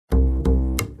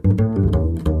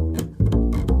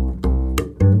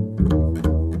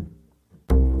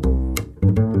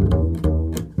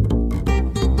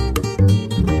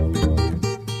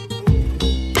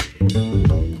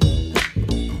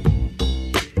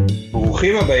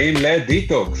ברוכים הבאים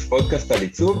לדיטוקס, פודקאסט על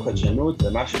עיצוב, חדשנות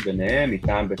ומה שביניהם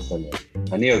מטעם בצלאל.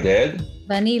 אני עודד.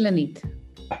 ואני אילנית.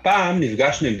 הפעם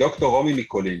נפגשנו עם דוקטור רומי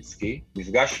מיקולינסקי,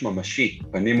 מפגש ממשי,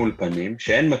 פנים מול פנים,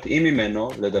 שאין מתאים ממנו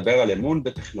לדבר על אמון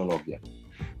בטכנולוגיה.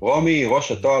 רומי היא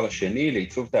ראש התואר השני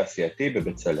לעיצוב תעשייתי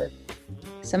בבצלאל.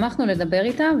 שמחנו לדבר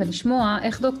איתה ולשמוע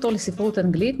איך דוקטור לספרות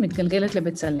אנגלית מתגלגלת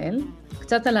לבצלאל,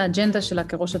 קצת על האג'נדה שלה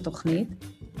כראש התוכנית,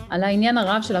 על העניין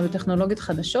הרב שלה בטכנולוגיות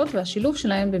חדשות והשילוב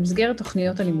שלהם במסגרת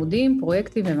תוכניות הלימודים,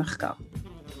 פרויקטים ומחקר.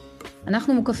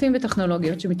 אנחנו מוקפים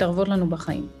בטכנולוגיות שמתערבות לנו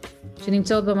בחיים,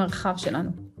 שנמצאות במרחב שלנו,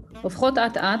 הופכות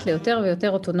אט-אט ליותר ויותר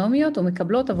אוטונומיות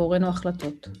ומקבלות עבורנו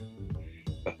החלטות.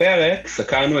 בפרק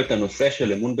סקרנו את הנושא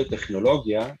של אמון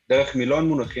בטכנולוגיה דרך מילון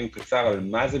מונחים קצר על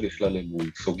מה זה בכלל אמון,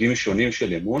 סוגים שונים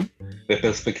של אמון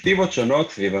ופרספקטיבות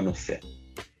שונות סביב הנושא.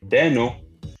 תהנו.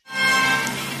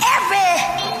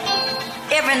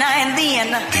 Every now and then,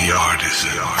 the artist.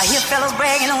 I hear fellas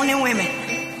bragging on their women,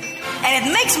 and it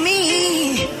makes me,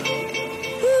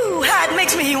 how it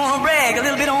makes me want to brag a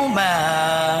little bit on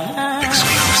mine.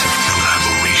 Exclusive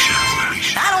collaboration.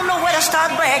 I don't know where to start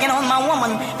bragging on my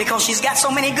woman because she's got so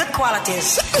many good qualities.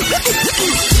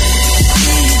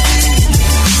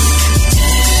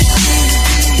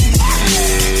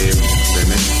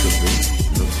 באמת טובים,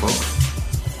 לא פוק.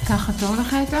 ככה טוב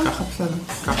לך איתו? ככה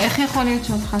בסדר. איך יכול להיות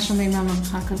שאותך שומעים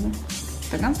מהמרחק הזה?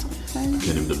 אתה גם צריך להם?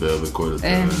 כי אני מדבר בקול יותר...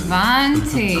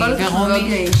 הבנתי. כל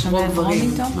הטכנולוגיה היא שומע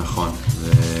דברים. נכון.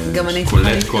 גם אני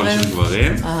קולט קול של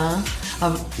גברים.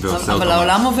 אבל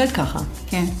העולם עובד ככה.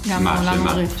 כן, גם העולם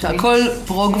עובד. שהכל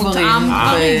פרו גברים,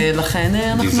 ולכן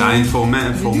אנחנו... Design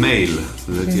for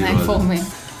male. דיזיין פורמל.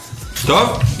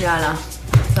 טוב. יאללה.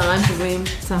 צהריים טובים.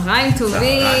 צהריים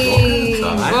טובים.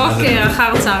 בוקר,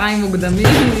 אחר צהריים מוקדמים.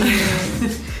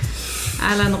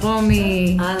 אהלן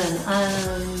רומי. אהלן.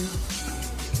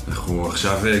 אנחנו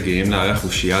עכשיו גאים לארח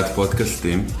אושיית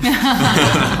פודקאסטים.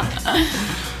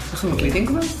 אנחנו מקליטים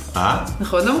כבר?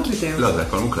 אנחנו עוד לא מקליטים. לא, זה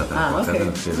הכל מוקלט. אוקיי.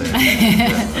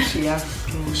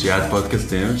 אושיית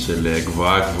פודקאסטים של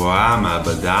גבוהה,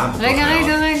 מעבדה.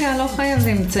 רגע, לא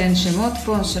חייבים לציין שמות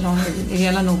פה, שלא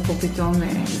יהיה לנו פה פתאום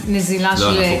נזילה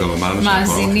של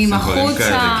מאזינים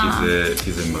החוצה.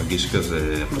 כי זה מרגיש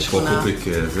כזה, פופופיק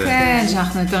זה. כן,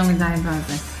 שאנחנו יותר מדי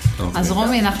בזה. אז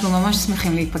רומי, אנחנו ממש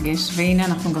שמחים להיפגש, והנה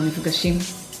אנחנו גם נפגשים.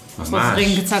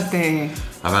 חוזרים קצת...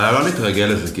 אבל לא נתרגל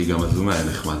לזה, כי גם הזום היה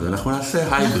נחמד. אנחנו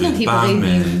נעשה הייבריד,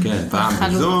 פעם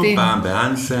בזום, פעם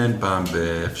באנסן, פעם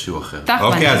באיפשהו אחר.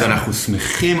 אוקיי, אז אנחנו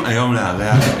שמחים היום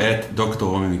לארח את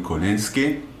דוקטור רומי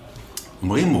מיקולינסקי.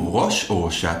 אומרים ראש או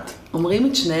ראשת? אומרים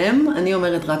את שניהם, אני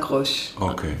אומרת רק ראש.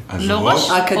 אוקיי, אז לא ראש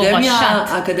או ראשת?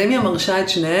 האקדמיה מרשה את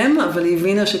שניהם, אבל היא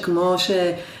הבינה שכמו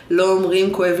שלא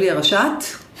אומרים כואב לי הראשת,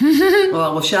 או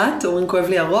הראשת, אומרים כואב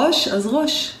לי הראש, אז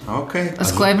ראש. אוקיי.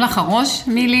 אז כואב לך הראש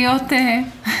מלהיות...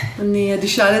 אני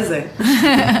אדישה לזה.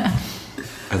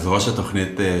 אז ראש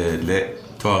התוכנית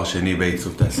לתואר שני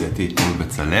בעיצוב תעשייתי מול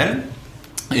בצלאל.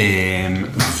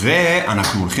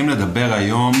 ואנחנו הולכים לדבר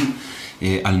היום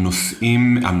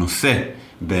על נושא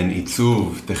בין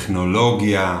עיצוב,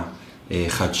 טכנולוגיה,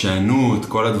 חדשנות,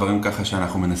 כל הדברים ככה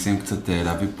שאנחנו מנסים קצת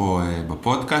להביא פה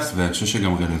בפודקאסט, ואני חושב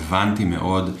שגם רלוונטי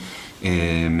מאוד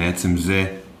מעצם זה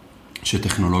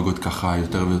שטכנולוגיות ככה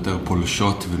יותר ויותר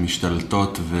פולשות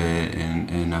ומשתלטות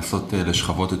ונעשות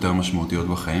לשכבות יותר משמעותיות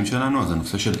בחיים שלנו, אז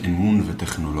הנושא של אמון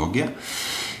וטכנולוגיה.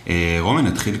 רומי,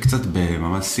 נתחיל קצת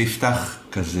בממש ספתח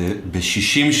כזה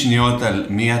ב-60 שניות על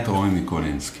מי את רומי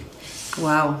מיקולינסקי.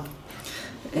 וואו.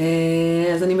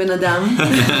 אז אני בן אדם.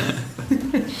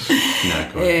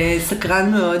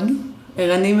 סקרן מאוד,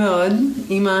 ערני מאוד,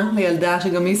 אימא לילדה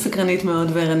שגם היא סקרנית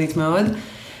מאוד וערנית מאוד.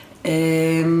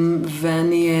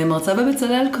 ואני מרצה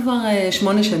בבצלאל כבר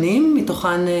 8 שנים,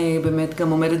 מתוכן באמת גם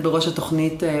עומדת בראש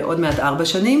התוכנית עוד מעט 4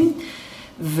 שנים.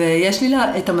 ויש לי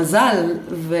את המזל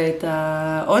ואת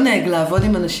העונג לעבוד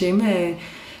עם אנשים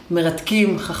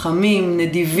מרתקים, חכמים,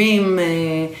 נדיבים,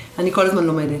 אני כל הזמן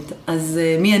לומדת. אז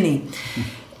מי אני?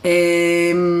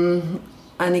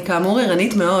 אני כאמור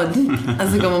ערנית מאוד,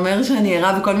 אז זה גם אומר שאני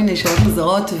ערה בכל מיני שעות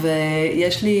מוזרות,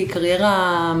 ויש לי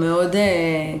קריירה מאוד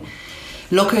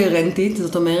לא קוהרנטית,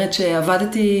 זאת אומרת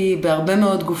שעבדתי בהרבה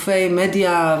מאוד גופי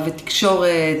מדיה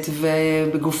ותקשורת,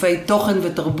 ובגופי תוכן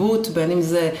ותרבות, בין אם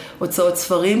זה הוצאות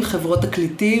ספרים, חברות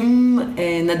תקליטים,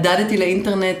 נדדתי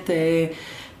לאינטרנט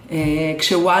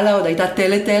כשוואלה עוד הייתה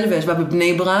טלטל וישבה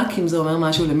בבני ברק, אם זה אומר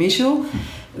משהו למישהו,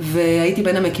 והייתי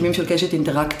בין המקימים של קשת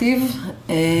אינטראקטיב.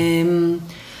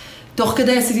 תוך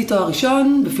כדי עשיתי תואר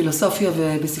ראשון בפילוסופיה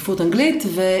ובספרות אנגלית,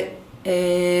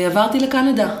 ועברתי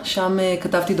לקנדה. שם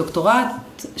כתבתי דוקטורט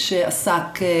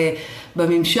שעסק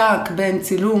בממשק בין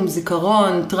צילום,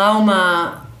 זיכרון,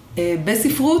 טראומה,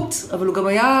 בספרות, אבל הוא גם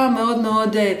היה מאוד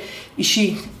מאוד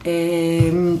אישי.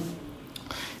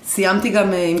 סיימתי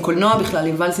גם עם קולנוע בכלל,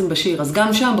 עם ולסים בשיר, אז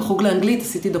גם שם בחוג לאנגלית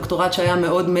עשיתי דוקטורט שהיה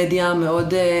מאוד מדיה,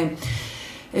 מאוד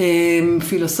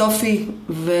פילוסופי,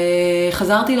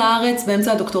 וחזרתי לארץ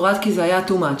באמצע הדוקטורט כי זה היה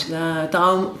too much,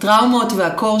 הטראומות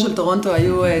והקור של טורונטו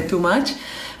היו too much,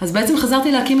 אז בעצם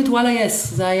חזרתי להקים את וואלה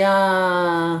יס, זה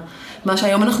היה מה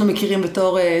שהיום אנחנו מכירים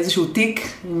בתור איזשהו תיק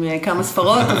עם כמה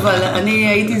ספרות, אבל אני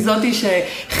הייתי זאתי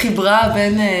שחיברה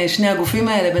בין שני הגופים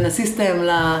האלה, בין הסיסטם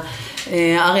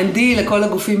ל-R&D לכל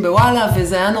הגופים בוואלה,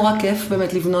 וזה היה נורא כיף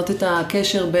באמת לבנות את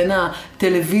הקשר בין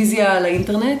הטלוויזיה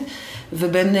לאינטרנט,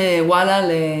 ובין וואלה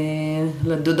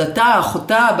לדודתה,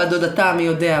 אחותה, בדודתה, מי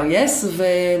יודע, יס,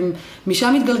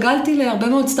 ומשם התגלגלתי להרבה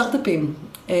מאוד סטארט-אפים.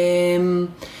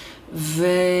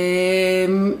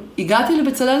 והגעתי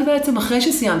לבצלאל בעצם אחרי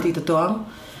שסיימתי את התואר,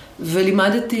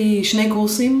 ולימדתי 2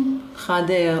 קורסים, אחד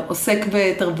עוסק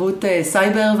בתרבות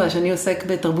סייבר, והשני עוסק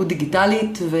בתרבות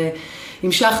דיגיטלית,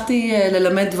 והמשכתי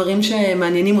ללמד דברים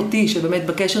שמעניינים אותי, שבאמת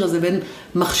בקשר הזה בין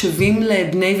מחשבים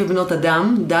לבני ובנות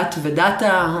אדם, דת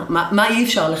ודאטה, מה אי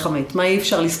אפשר לכמת, מה אי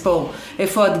אפשר לספור,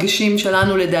 איפה הדגשים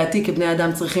שלנו לדעתי כבני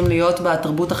אדם צריכים להיות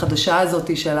בתרבות החדשה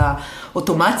הזאת של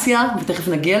האוטומציה, ותכף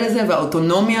נגיע לזה,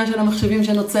 והאוטונומיה של המחשבים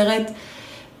שנוצרת.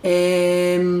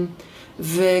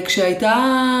 וכשהייתה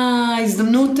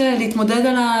הזדמנות להתמודד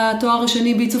על התואר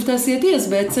השני בעיצוב תעשייתי, אז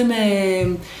בעצם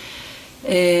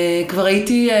כבר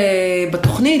הייתי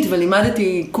בתוכנית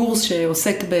ולימדתי קורס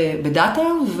שעוסק בדאטה,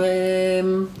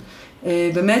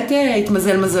 ובאמת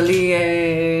התמזל מזלי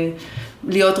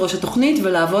להיות ראש התוכנית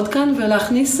ולעבוד כאן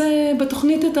ולהכניס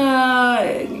בתוכנית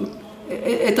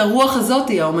את הרוח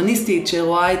הזאת, ההומניסטית,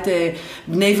 שרואה את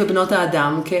בני ובנות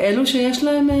האדם כאלו שיש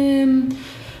להם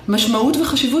משמעות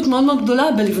וחשיבות מאוד מאוד גדולה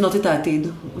בלבנות את העתיד,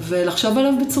 ולחשוב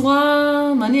עליו בצורה,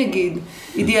 מה אני אגיד,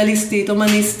 אידיאליסטית,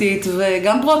 הומניסטית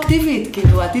וגם פרואקטיבית,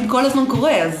 כאילו העתיד כל הזמן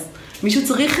קורה, אז מישהו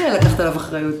צריך לקחת עליו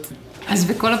אחריות. אז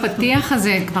בכל הפתיח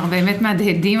הזה כבר באמת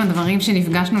מהדהדים הדברים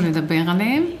שנפגשנו לדבר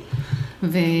עליהם,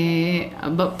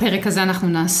 ובפרק הזה אנחנו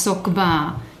נעסוק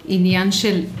בעניין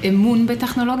של אמון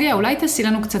בטכנולוגיה. אולי תעשי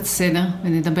לנו קצת סדר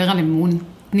ונדבר על אמון.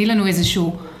 תני לנו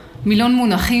איזשהו מילון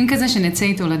מונחים כזה שנצא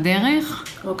איתו לדרך.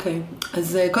 אוקיי,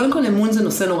 אז קודם כל אמון זה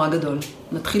נושא נורא גדול.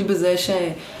 נתחיל בזה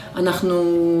שאנחנו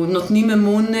נותנים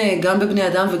אמון גם בבני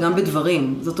אדם וגם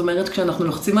בדברים. זאת אומרת, כשאנחנו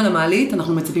לוחצים על המעלית,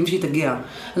 אנחנו מצפים שהיא תגיע.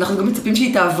 אנחנו גם מצפים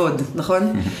שהיא תעבוד,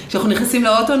 נכון? כשאנחנו נכנסים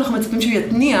לאוטו, אנחנו מצפים שהוא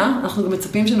יתניע, אנחנו גם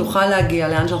מצפים שנוכל להגיע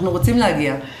לאן שאנחנו רוצים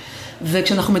להגיע.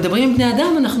 וכשאנחנו מדברים עם בני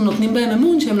אדם, אנחנו נותנים בהם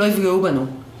אמון שהם לא יפגעו בנו.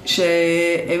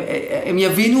 שהם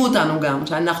יבינו אותנו גם,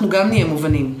 שאנחנו גם נהיה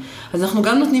מובנים. אז אנחנו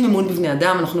גם נותנים אמון בבני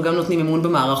אדם, אנחנו גם נותנים אמון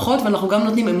במערכות, ואנחנו גם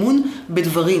נותנים אמון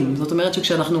בדברים. זאת אומרת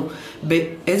שכשאנחנו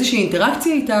באיזושהי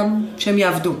אינטראקציה איתם, שהם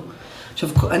יעבדו. עכשיו,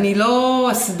 אני לא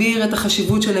אסביר את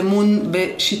החשיבות של אמון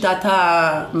בשיטת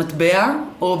המטבע,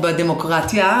 או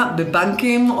בדמוקרטיה,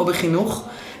 בבנקים או בחינוך,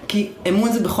 כי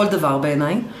אמון זה בכל דבר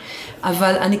בעיניי.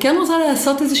 אבל אני כן רוצה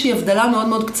לעשות איזושהי הבדלה מאוד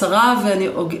מאוד קצרה, ואני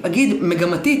אגיד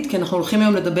מגמתית, כי אנחנו הולכים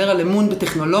היום לדבר על אמון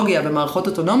בטכנולוגיה ומערכות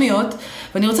אוטונומיות,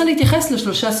 ואני רוצה להתייחס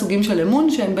ל3 סוגים של אמון,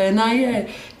 שהם בעיניי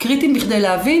קריטיים בכדי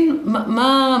להבין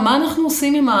מה אנחנו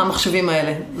עושים עם המחשבים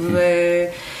האלה.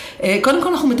 וקודם כל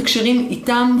אנחנו מתקשרים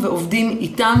איתם ועובדים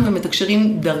איתם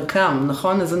ומתקשרים דרכם,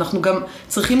 נכון? אז אנחנו גם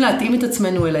צריכים להתאים את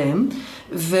עצמנו אליהם.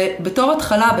 ובתור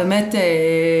התחלה, באמת,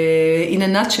 in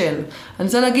a nutshell, אני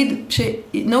רוצה להגיד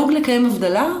שנהוג לקיים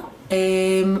הבדלה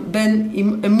בין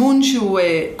אמון שהוא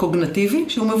קוגנטיבי,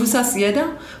 שהוא מבוסס ידע,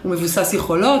 הוא מבוסס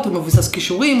יכולות, הוא מבוסס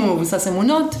כישורים, הוא מבוסס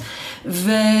אמונות,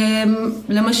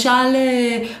 ולמשל,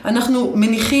 אנחנו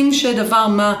מניחים שדבר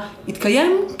מה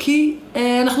יתקיים, כי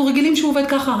אנחנו רגילים שהוא עובד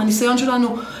ככה, הניסיון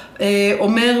שלנו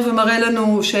אומר ומראה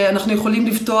לנו שאנחנו יכולים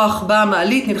לפתוח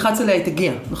במעלית, נלחץ עליה, היא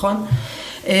תגיע, נכון?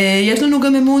 יש לנו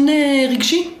גם אמון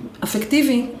רגשי,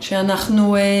 אפקטיבי,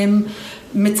 שאנחנו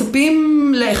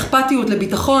מצפים לאכפתיות,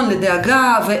 לביטחון,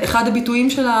 לדאגה, ואחד הביטויים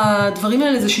של הדברים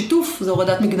האלה זה שיתוף, זה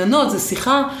הורדת מגננות, זה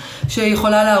שיחה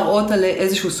שיכולה להראות על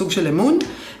איזשהו סוג של אמון.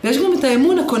 ויש גם את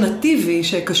האמון הקונטיבי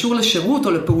שקשור לשירות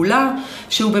או לפעולה,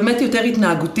 שהוא באמת יותר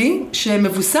התנהגותי,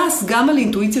 שמבוסס גם על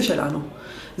האינטואיציה שלנו.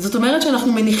 זאת אומרת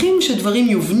שאנחנו מניחים שדברים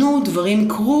יובנו, דברים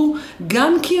יקרו,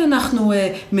 גם כי אנחנו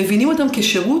מבינים אותם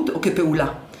כשירות או כפעולה.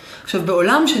 עכשיו,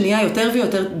 בעולם שנהיה יותר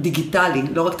ויותר דיגיטלי,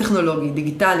 לא רק טכנולוגי,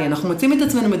 דיגיטלי, אנחנו מוצאים את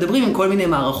עצמנו מדברים עם כל מיני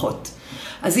מערכות.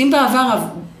 אז אם בעבר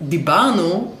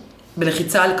דיברנו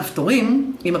בלחיצה על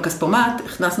כפתורים, עם הכספומט,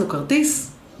 הכנסנו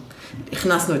כרטיס,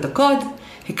 הכנסנו את הקוד,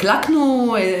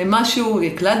 הקלקנו משהו,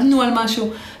 הקלדנו על משהו,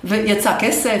 ויצא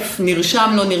כסף,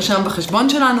 נרשם, לא נרשם בחשבון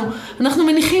שלנו. אנחנו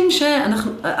מניחים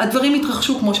שהדברים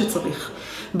יתרחשו כמו שצריך.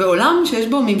 בעולם שיש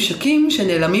בו ממשקים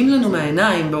שנעלמים לנו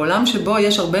מהעיניים, בעולם שבו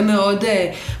יש הרבה מאוד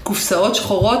קופסאות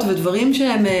שחורות ודברים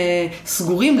שהם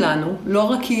סגורים לנו, לא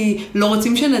רק כי לא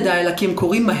רוצים שנדע, אלא כי הם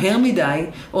קורים מהר מדי,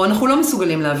 או אנחנו לא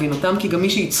מסוגלים להבין אותם, כי גם מי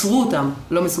שייצרו אותם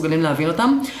לא מסוגלים להבין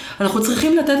אותם. אנחנו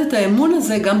צריכים לתת את האמון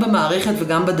הזה גם במערכת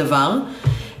וגם בדבר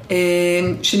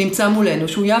שנמצא מולנו,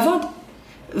 שהוא יעבוד.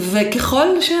 וככל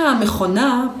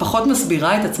שהמכונה פחות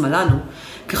מסבירה את עצמה לנו,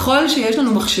 ככל שיש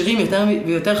לנו מכשירים יותר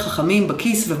ויותר חכמים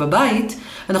בכיס ובבית,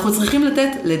 אנחנו צריכים לתת,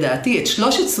 לדעתי, את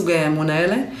 3 סוגי האמון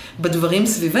האלה בדברים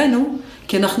סביבנו,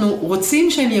 כי אנחנו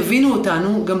רוצים שהם יבינו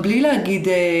אותנו, גם בלי להגיד,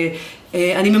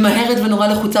 אני ממהרת ונורא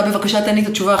לחוצה, בבקשה תן לי את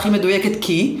התשובה הכי מדויקת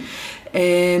כי,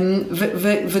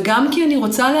 וגם כי אני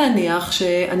רוצה להניח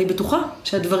שאני בטוחה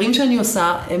שהדברים שאני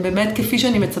עושה הם באמת כפי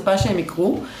שאני מצפה שהם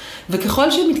יקרו,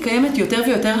 וככל שמתקיימת יותר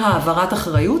ויותר העברת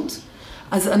אחריות,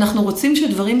 אז אנחנו רוצים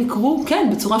שדברים יקרו, כן,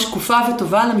 בצורה שקופה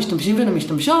וטובה למשתמשים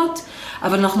ולמשתמשות,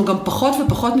 אבל אנחנו גם פחות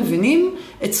ופחות מבינים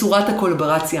את צורת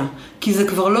הקולברציה, כי זה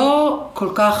כבר לא כל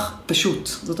כך פשוט.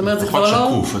 זאת אומרת, זה כבר לא...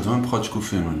 פחות שקוף, הדברים פחות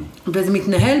שקופים לנו. וזה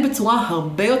מתנהל בצורה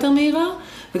הרבה יותר מהירה,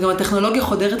 וגם הטכנולוגיה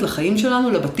חודרת לחיים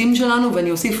שלנו, לבתים שלנו,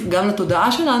 ואני אוסיף גם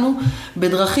לתודעה שלנו,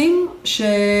 בדרכים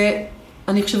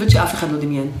שאני חושבת שאף אחד לא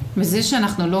דמיין. וזה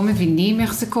שאנחנו לא מבינים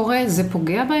איך זה קורה, זה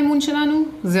פוגע באמון שלנו?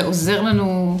 זה עוזר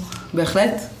לנו?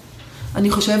 בהחלט. אני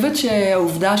חושבת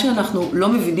שהעובדה שאנחנו לא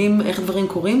מבינים איך דברים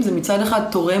קורים, זה מצד אחד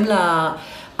תורם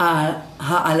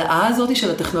להעלאה הזאת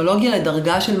של הטכנולוגיה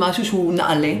לדרגה של משהו שהוא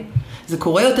נעלה. זה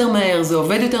קורה יותר מהר, זה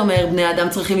עובד יותר מהר, בני האדם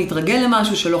צריכים להתרגל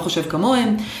למשהו שלא חושב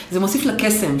כמוהם. זה מוסיף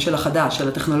לקסם של החדש, של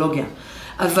הטכנולוגיה.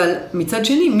 אבל מצד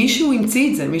שני, מישהו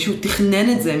המציא את זה, מישהו תכנן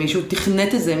את זה, מישהו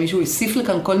תכנת את זה, מישהו הוסיף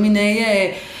לכאן כל מיני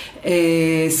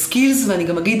סקילס, ואני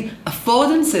גם אגיד,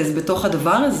 affordances בתוך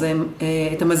הדבר הזה,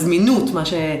 את המזמינות, מה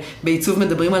שבעיצוב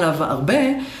מדברים עליו הרבה,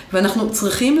 ואנחנו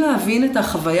צריכים להבין את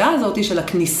החוויה הזאת של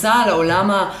הכניסה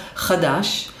לעולם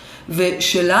החדש,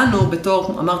 ושלנו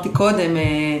בתור, אמרתי קודם,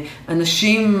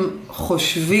 אנשים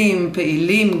חושבים,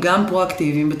 פעילים, גם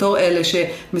פרואקטיביים, בתור אלה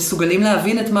שמסוגלים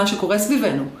להבין את מה שקורה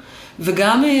סביבנו.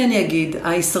 וגם אני אגיד,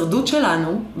 ההישרדות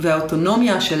שלנו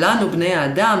והאוטונומיה שלנו, בני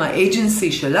האדם,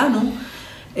 האג'נסי שלנו,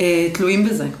 תלויים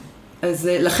בזה. אז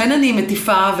לכן אני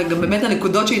מטיפה, וגם באמת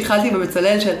הנקודות שהתחלתי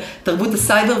בבצלאל של תרבות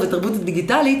הסייבר ותרבות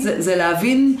הדיגיטלית, זה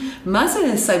להבין מה זה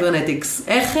סייברנטיקס,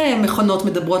 איך מכונות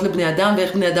מדברות לבני אדם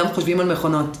ואיך בני אדם חושבים על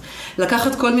מכונות.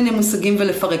 לקחת כל מיני מושגים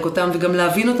ולפרק אותם, וגם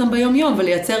להבין אותם ביום יום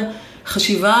ולייצר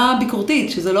חשיבה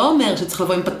ביקורתית, שזה לא אומר שצריך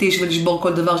לבוא עם פטיש ולשבור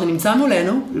כל דבר שנמצא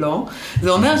מולנו, לא. זה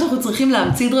אומר שאנחנו צריכים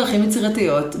להמציא דרכים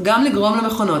יצירתיות, גם לגרום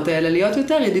למכונות האלה להיות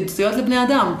יותר ידידותיות לבני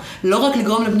אדם. לא רק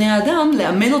לגרום לבני האדם,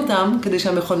 לאמן אותם כדי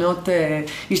שהמכונות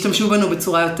ישתמשו בנו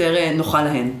בצורה יותר נוחה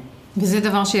להן. וזה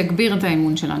דבר שיגביר את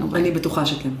האמון שלנו. אני בטוחה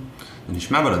שכן. זה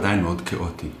נשמע אבל עדיין מאוד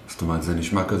כאוטי. זאת אומרת, זה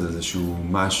נשמע כזה איזשהו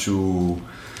משהו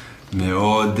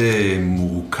מאוד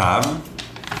מורכב,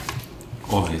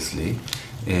 obviously.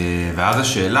 ואז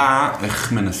השאלה,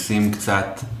 איך מנסים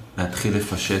קצת להתחיל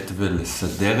לפשט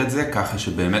ולסדר את זה, ככה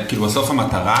שבאמת, כאילו בסוף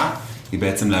המטרה היא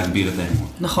בעצם להגביר את האמון.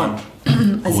 נכון.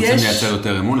 אנחנו רוצים לייצר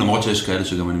יותר אמון, למרות שיש כאלה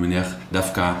שגם אני מניח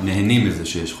דווקא נהנים מזה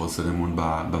שיש חוסר אמון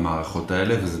במערכות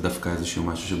האלה, וזה דווקא איזשהו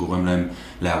משהו שגורם להם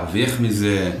להרוויח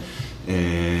מזה,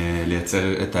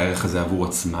 לייצר את הערך הזה עבור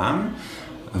עצמם.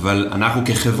 אבל אנחנו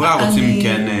כחברה רוצים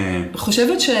כן... אני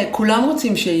חושבת שכולם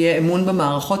רוצים שיהיה אמון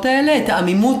במערכות האלה, את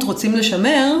העמימות רוצים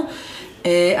לשמר.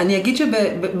 אני אגיד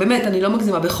שבאמת, אני לא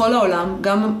מגזימה, בכל העולם,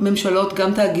 גם ממשלות,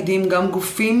 גם תאגידים, גם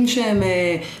גופים שהם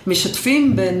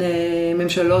משתפים בין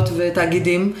ממשלות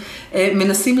ותאגידים,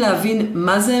 מנסים להבין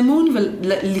מה זה אמון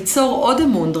וליצור עוד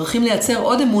אמון, דרכים לייצר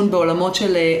עוד אמון בעולמות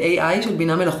של AI, של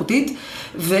בינה מלאכותית,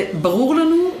 וברור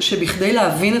לנו שבכדי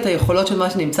להבין את היכולות של מה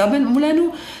שנמצא מולנו,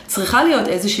 צריכה להיות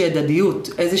איזושהי הדדיות,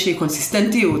 איזושהי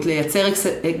קונסיסטנטיות, לייצר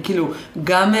כאילו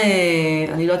גם,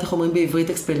 אני לא יודעת איך אומרים בעברית,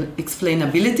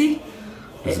 explainability,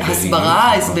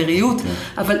 הסברה, הסבריות,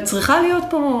 אבל צריכה להיות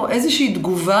פה איזושהי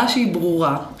תגובה שהיא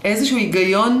ברורה, איזשהו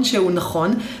היגיון שהוא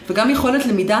נכון, וגם יכולת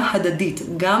למידה הדדית,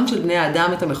 גם של בני האדם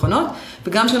את המכונות,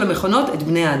 וגם של המכונות את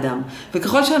בני האדם.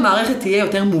 וככל שהמערכת תהיה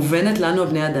יותר מובנת לנו,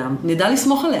 בני האדם, נדע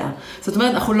לסמוך עליה. זאת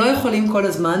אומרת, אנחנו לא יכולים כל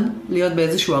הזמן להיות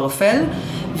באיזשהו ערפל,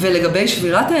 ולגבי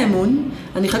שבירת האמון,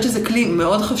 אני חושבת שזה כלי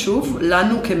מאוד חשוב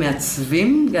לנו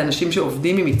כמעצבים, לאנשים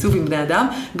שעובדים עם עיצוב עם בני אדם,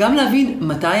 גם להבין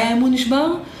מתי האמון נשבר,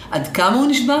 עד כמה הוא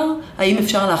נשבר, האם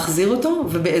אפשר להחזיר אותו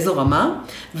ובאיזו רמה,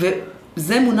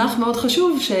 וזה מונח מאוד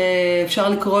חשוב שאפשר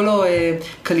לקרוא לו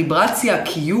קליברציה,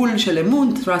 קיול של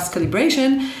אמון, trust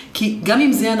calibration, כי גם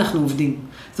עם זה אנחנו עובדים.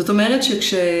 זאת אומרת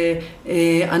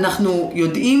שכשאנחנו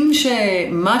יודעים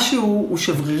שמשהו הוא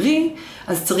שברירי,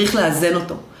 אז צריך לאזן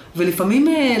אותו. ולפעמים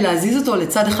להזיז אותו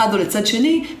לצד אחד או לצד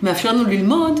שני, מאפשר לנו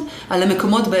ללמוד על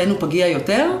המקומות בהן הוא פגיע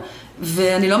יותר,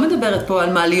 ואני לא מדברת פה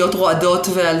על מעליות רועדות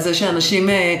ועל זה שאנשים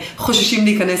חוששים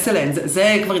להיכנס אליהן,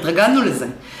 זה כבר התרגלנו לזה.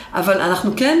 אבל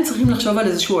אנחנו כן צריכים לחשוב על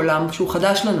איזשהו עולם שהוא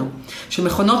חדש לנו,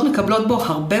 שמכונות מקבלות בו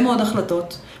הרבה מאוד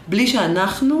החלטות, בלי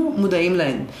שאנחנו מודעים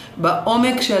להן.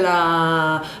 בעומק של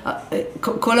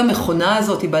כל המכונה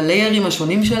הזאת, בליירים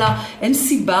השונים שלה, אין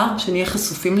סיבה שנהיה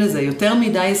חשופים לזה. יותר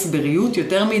מדי הסבריות,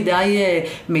 יותר מדי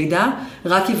מידע,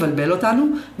 רק יבלבל אותנו,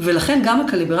 ולכן גם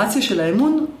הקליברציה של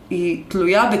האמון היא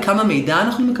תלויה בכמה מידע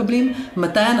אנחנו מקבלים,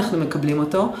 מתי אנחנו מקבלים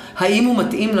אותו, האם הוא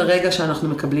מתאים לרגע שאנחנו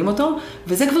מקבלים אותו,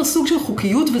 וזה כבר סוג של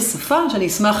חוקיות ושפה, שאני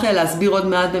אשמח להסביר עוד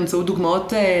מעט באמצעות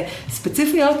דוגמאות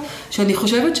ספציפיות, שאני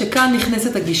חושבת שכאן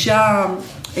נכנסת הגישה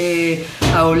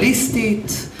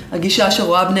ההוליסטית, הגישה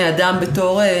שרואה בני אדם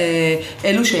בתור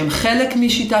אלו שהם חלק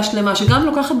משיטה שלמה, שגם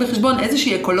לוקחת בחשבון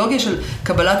איזושהי אקולוגיה של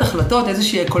קבלת החלטות,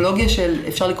 איזושהי אקולוגיה של,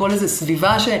 אפשר לקרוא לזה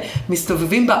סביבה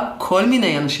שמסתובבים בה כל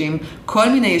מיני אנשים, כל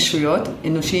מיני ישויות,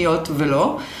 אנושיות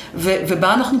ולא,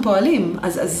 ובה אנחנו פועלים.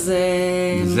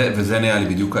 וזה נראה לי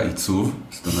בדיוק העיצוב,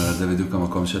 זאת אומרת, זה בדיוק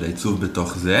המקום של העיצוב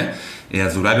בתוך זה.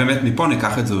 אז אולי באמת מפה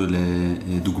ניקח את זה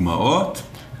לדוגמאות.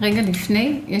 רגע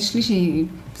לפני, יש לי שהיא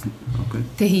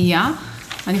תהייה.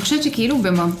 אני חושבת שכאילו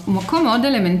במקום מאוד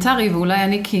אלמנטרי, ואולי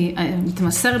אני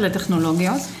מתמסרת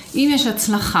לטכנולוגיות, אם יש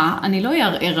הצלחה, אני לא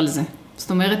אערער על זה.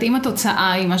 זאת אומרת, אם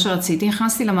התוצאה היא מה שרציתי,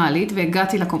 נכנסתי למעלית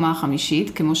והגעתי לקומה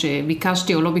החמישית, כמו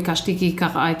שביקשתי או לא ביקשתי כי היא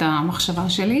קראה את המחשבה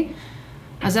שלי,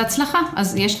 אז זה הצלחה.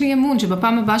 אז יש לי אמון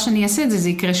שבפעם הבאה שאני אעשה את זה, זה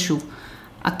יקרה שוב.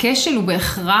 הכשל הוא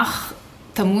בהכרח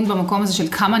תמון במקום הזה של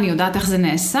כמה אני יודעת איך זה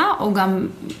נעשה, או גם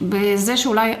בזה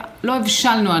שאולי לא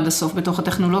הבשלנו עד הסוף בתוך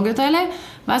הטכנולוגיות האלה,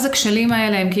 ואז הכשלים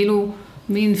האלה הם כאילו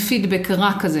מין פידבק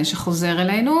רע כזה שחוזר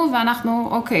אלינו, ואנחנו,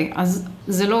 אוקיי, אז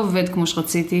זה לא עובד כמו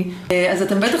שרציתי. אז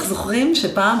אתם בטח זוכרים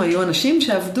שפעם היו אנשים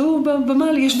שעבדו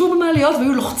ישבו במעליות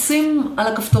והיו לוחצים על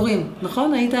הכפתורים,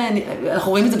 נכון?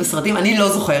 אנחנו רואים את זה בסרטים, אני לא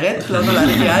זוכרת, לא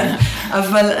נולדתי יד,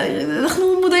 אבל אנחנו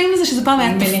מודעים לזה שזה פעם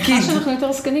היה תפקיד. אני מניחה שאנחנו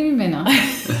יותר סקנים ממנה.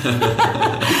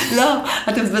 לא,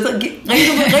 אתם בטח,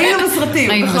 ראינו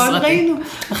בסרטים, נכון? ראינו,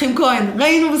 אחים כהן,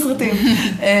 ראינו בסרטים.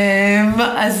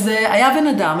 אז היה בן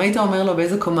אדם, היית אומר לו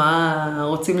באיזה קומה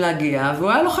רוצים להגיע, והוא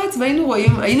היה לוחץ והיינו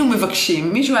רואים, היינו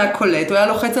מבקשים, מישהו היה קולט, הוא היה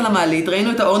לוחץ על המעלית,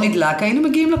 ראינו את האור נדלק, היינו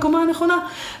מגיעים לקומה הנכונה.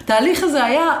 התהליך הזה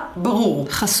היה ברור.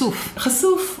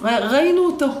 חשוף, ראינו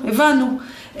אותו, הבנו.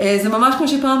 זה ממש כמו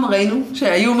שפעם ראינו,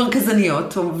 שהיו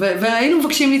מרכזניות, והיינו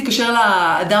מבקשים להתקשר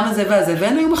לאדם הזה והזה,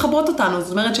 והן היו מחברות אותנו.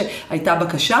 זאת אומרת שהייתה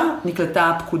בקשה,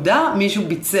 נקלטה פקודה, מישהו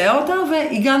ביצע אותה,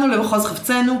 והגענו למחוז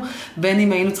חפצנו, בין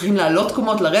אם היינו צריכים לעלות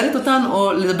קומות, לרדת אותן,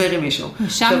 או לדבר עם מישהו.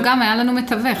 שם גם היה לנו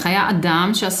מתווך, היה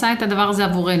אדם שעשה את הדבר הזה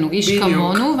עבורנו, איש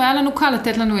כמונו, והיה לנו קל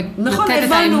לתת לנו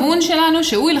את האמון שלנו,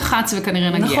 שהוא ילחץ וכנראה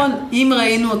נגיע. נכון, אם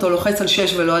ראינו אותו לוחץ על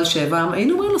 6 ולא על 7,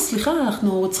 היינו אומרים לו, סליחה,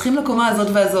 אנחנו צריכים לקומה הזאת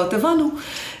והזאת, הבנו.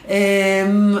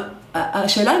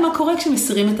 השאלה היא מה קורה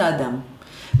כשמסירים את האדם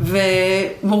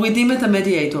ומורידים את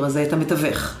המדיאטור הזה, את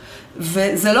המתווך.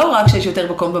 וזה לא רק שיש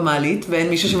יותר מקום במעלית ואין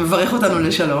מישהו שמברך אותנו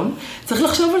לשלום, צריך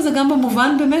לחשוב על זה גם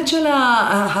במובן באמת של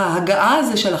ההגעה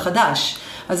הזה של החדש.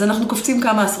 אז אנחנו קופצים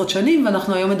כמה עשרות שנים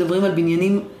ואנחנו היום מדברים על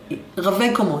בניינים רבי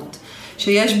קומות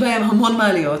שיש בהם המון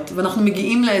מעליות, ואנחנו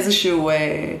מגיעים לאיזשהו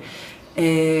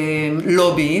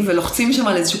לובי, ולוחצים שם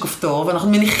על איזשהו כפתור, ואנחנו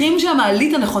מניחים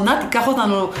שהמעלית הנכונה תיקח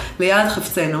אותנו ליד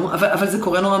חפצנו, אבל זה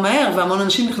קורה נורא מהר, והמון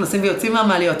אנשים נכנסים ויוצאים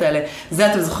מהמעליות האלה.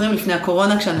 זה אתם זוכרים לפני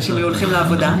הקורונה, כשאנשים היו הולכים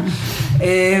לעבודה.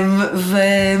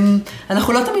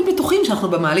 ואנחנו לא תמיד בטוחים שאנחנו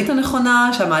במעלית הנכונה,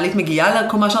 שהמעלית מגיעה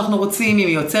לקומה שאנחנו רוצים, אם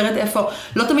היא יוצרת איפה.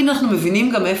 לא תמיד אנחנו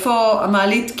מבינים גם איפה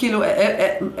המעלית, כאילו,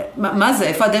 מה זה,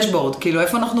 איפה הדשבורד, כאילו,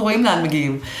 איפה אנחנו רואים לאן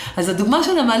מגיעים. אז הדוגמה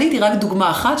של המעלית היא רק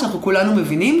דוגמה אחת שאנחנו כולנו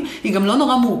מבינים, היא גם לא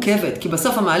נורא מורכבת, כי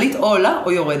בסוף המעלית או עולה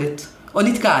או יורדת, או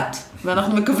נתקעת,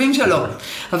 ואנחנו מקווים שלא.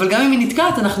 אבל גם אם היא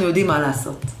נתקעת, אנחנו יודעים מה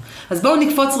לעשות. אז בואו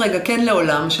נקפוץ רגע כן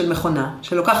לעולם של מכונה,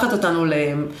 שלוקחת אותנו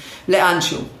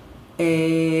לאנשהו.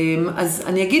 אז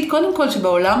אני אגיד קודם כל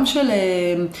שבעולם של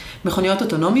מכוניות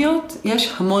אוטונומיות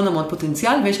יש המון המון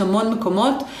פוטנציאל, ויש המון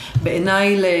מקומות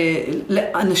בעיניי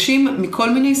לאנשים מכל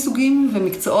מיני סוגים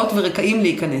ומקצועות ורקעים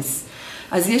להיכנס.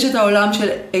 אז יש את העולם של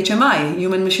HMI,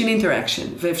 Human Machine Interaction,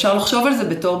 ואפשר לחשוב על זה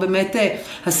בתור באמת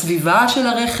הסביבה של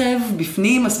הרכב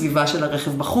בפנים, הסביבה של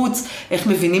הרכב בחוץ, איך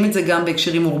מבינים את זה גם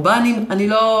בהקשרים אורבניים. אני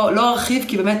לא ארחיב,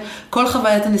 כי באמת כל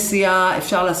חוויית הנסיעה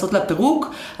אפשר לעשות לה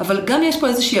פירוק, אבל גם יש פה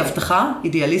איזושהי הבטחה,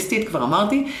 אידיאליסטית, כבר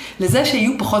אמרתי, לזה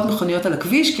שיהיו פחות מכוניות על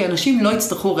הכביש, כי אנשים לא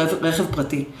יצטרכו רכב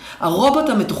פרטי. הרובוט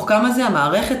המתוחכם הזה,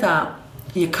 המערכת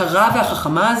היקרה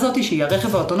והחכמה הזאת, שהיא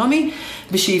הרכב האוטונומי,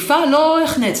 בשאיפה לא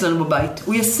יחנה אצלנו בבית.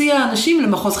 הוא יסיע אנשים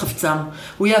למחוז חפצם.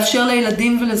 הוא יאפשר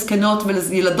לילדים ולזקנות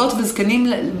וילדות וזקנים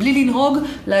בלי לנהוג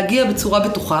להגיע בצורה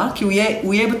בטוחה, כי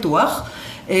הוא יהיה בטוח,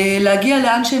 להגיע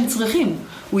לאן שהם צריכים.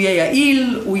 הוא יהיה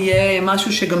יעיל, הוא יהיה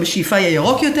משהו שגם בשאיפה יהיה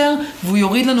ירוק יותר, והוא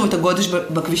יוריד לנו את הגודש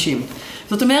בכבישים.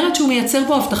 זאת אומרת שהוא מייצר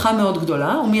פה הבטחה מאוד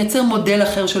גדולה, הוא מייצר מודל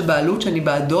אחר של בעלות, שאני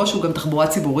בעדו, שהוא גם תחבורה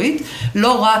ציבורית,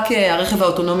 לא רק הרכב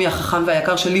האוטונומי החכם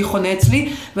והיקר שלי חונה אצלי,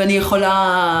 ואני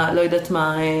יכולה, לא יודעת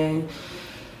מה,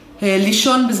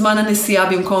 לישון בזמן הנסיעה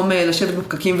במקום לשבת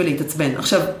בפקקים ולהתעצבן.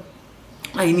 עכשיו,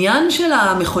 העניין של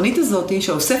המכונית הזאת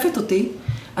שאוספת אותי,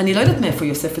 אני לא יודעת מאיפה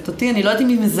היא אוספת אותי, אני לא יודעת אם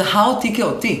היא מזהה אותי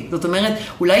כאותי. זאת אומרת,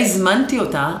 אולי הזמנתי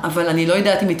אותה, אבל אני לא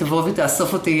יודעת אם היא תבוא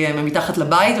ותאסוף אותי מתחת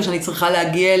לבית, או שאני צריכה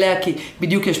להגיע אליה, כי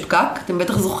בדיוק יש פקק. אתם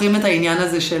בטח זוכרים את העניין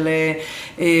הזה של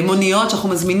מוניות שאנחנו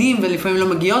מזמינים, ולפעמים לא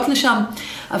מגיעות לשם.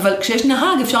 אבל כשיש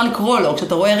נהג אפשר לקרוא לו,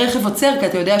 כשאתה רואה רכב עוצר, כי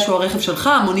אתה יודע שהוא הרכב שלך,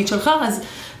 המונית שלך, אז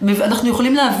אנחנו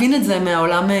יכולים להבין את זה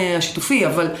מהעולם השיתופי,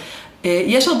 אבל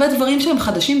יש הרבה דברים שהם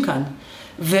חדשים כאן.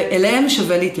 ואליהם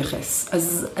שווה להתייחס.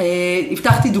 אז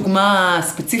הבטחתי דוגמה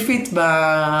ספציפית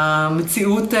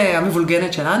במציאות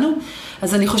המבולגנת שלנו,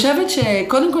 אז אני חושבת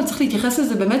שקודם כל צריך להתייחס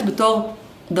לזה באמת בתור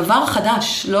דבר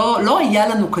חדש, לא היה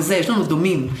לנו כזה, יש לנו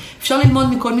דומים. אפשר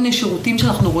ללמוד מכל מיני שירותים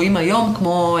שאנחנו רואים היום,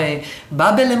 כמו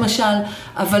באבל למשל,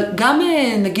 אבל גם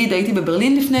נגיד הייתי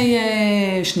בברלין לפני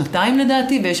 2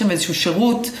 לדעתי, ויש שם איזשהו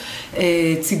שירות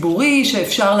ציבורי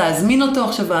שאפשר להזמין אותו.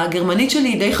 עכשיו, הגרמנית שלי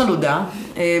היא די חלודה,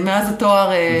 מאז התואר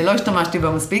לא השתמשתי בה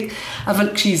מספיק, אבל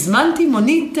כשהזמנתי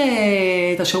מונית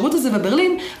את השירות הזה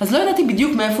בברלין, אז לא ידעתי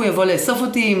בדיוק מאיפה הוא יבוא לאסוף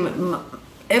אותי,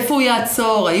 איפה הוא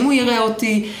יעצור, האם הוא יראה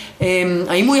אותי,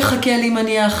 האם הוא יחכה לי אם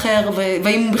אני אהיה אחר,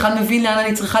 והאם הוא בכלל מבין לאן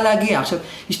אני צריכה להגיע. עכשיו,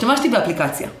 השתמשתי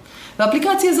באפליקציה.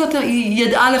 והאפליקציה הזאת היא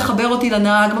ידעה לחבר אותי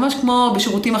לנהג, ממש כמו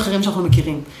בשירותים אחרים שאנחנו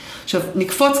מכירים. עכשיו,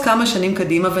 נקפוץ כמה שנים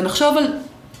קדימה ונחשוב על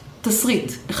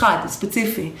תסריט, אחד,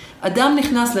 ספציפי. אדם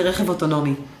נכנס לרכב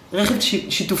אוטונומי, רכב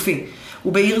שיתופי,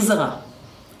 הוא בעיר זרה.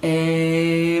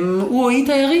 הוא או היא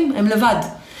תיירים, הם לבד.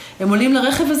 הם עולים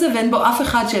לרכב הזה ואין בו אף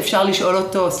אחד שאפשר לשאול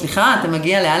אותו, סליחה, אתה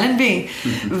מגיע לאלנבי?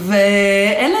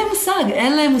 ואין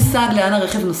להם מושג לאן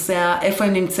הרכב נוסע, איפה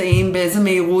הם נמצאים, באיזה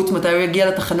מהירות, מתי הוא יגיע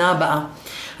לתחנה הבאה.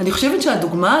 אני חושבת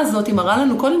שהדוגמה הזאת היא מראה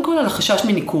לנו קודם כל על החשש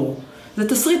מניקור. זה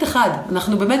תסריט אחד,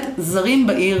 אנחנו באמת זרים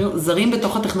בעיר, זרים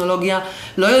בתוך הטכנולוגיה,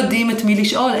 לא יודעים את מי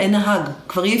לשאול, אין נהג.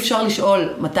 כבר אי אפשר לשאול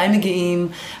מתי מגיעים,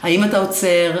 האם אתה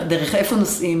עוצר, דרך איפה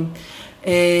נוסעים.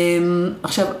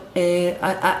 עכשיו,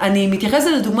 אני מתייחסת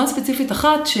לדוגמה ספציפית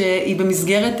אחת שהיא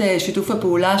במסגרת שיתוף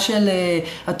הפעולה של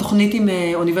התוכנית עם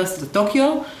אוניברסיטת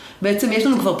טוקיו. בעצם יש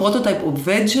לנו כבר פרוטוטייפ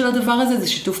עובד של הדבר הזה, זה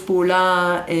שיתוף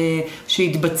פעולה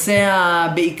שהתבצע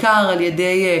בעיקר על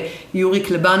ידי יורי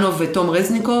קלבנוב ותום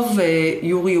רזניקוב.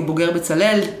 יורי הוא בוגר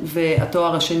בצלאל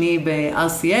והתואר השני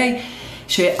ב-RCA,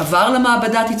 שעבר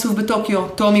למעבדת עיצוב בטוקיו.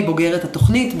 תומי בוגרת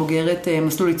התוכנית, בוגרת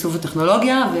מסלול עיצוב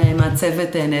וטכנולוגיה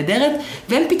ומעצבת נהדרת,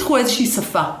 והם פיתחו איזושהי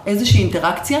שפה, איזושהי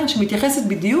אינטראקציה שמתייחסת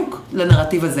בדיוק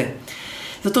לנרטיב הזה.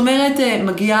 זאת אומרת,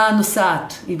 מגיעה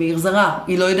נוסעת, היא בעיר זרה,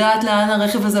 היא לא יודעת לאן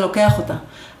הרכב הזה לוקח אותה,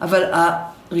 אבל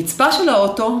הרצפה של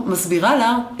האוטו מסבירה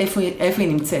לה איפה היא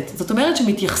נמצאת. זאת אומרת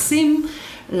שמתייחסים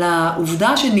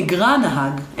לעובדה שנגרע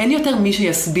נהג, אין יותר מי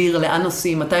שיסביר לאן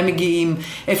נוסעים, מתי מגיעים,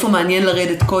 איפה מעניין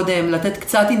לרדת קודם, לתת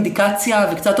קצת אינדיקציה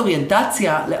וקצת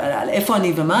אוריינטציה על איפה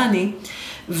אני ומה אני,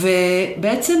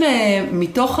 ובעצם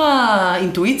מתוך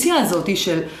האינטואיציה הזאת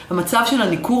של המצב של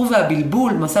הניקור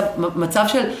והבלבול, מצב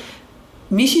של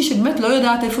מישהי שבאמת לא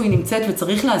יודעת איפה היא נמצאת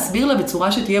וצריך להסביר לה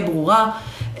בצורה שתהיה ברורה,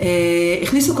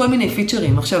 הכניסו כל מיני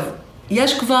פיצ'רים. עכשיו,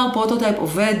 יש כבר פרוטוטייפ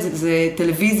עובד, זה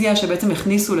טלוויזיה שבעצם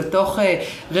הכניסו לתוך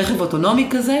רכב אוטונומי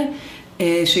כזה,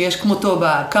 שיש כמותו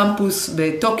בקמפוס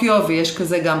בטוקיו, ויש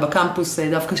כזה גם בקמפוס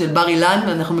דווקא של בר אילן,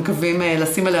 ואנחנו מקווים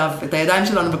לשים עליו את הידיים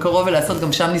שלנו בקרוב ולעשות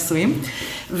גם שם ניסויים.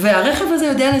 והרכב הזה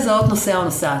יודע לזהות נוסע או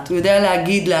נוסעת, הוא יודע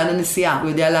להגיד לאן הנסיעה, הוא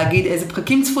יודע להגיד איזה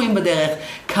פקקים צפויים בדרך,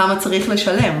 כמה צריך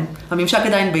לשלם. הממשק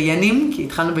עדיין בינים, כי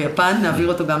התחלנו ביפן, נעביר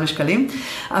אותו גם לשקלים,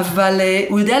 אבל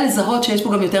הוא יודע לזהות שיש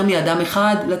פה גם יותר מאדם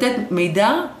אחד, לתת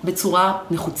מידע בצורה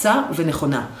נחוצה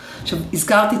ונכונה. עכשיו,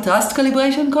 הזכרתי Trust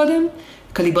Calibration קודם,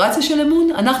 קליברציה של אמון,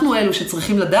 אנחנו אלו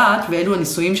שצריכים לדעת, ואלו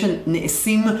הניסויים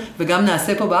שנעשים וגם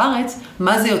נעשה פה בארץ,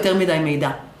 מה זה יותר מדי מידע.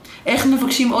 איך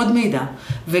מבקשים עוד מידע,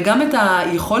 וגם את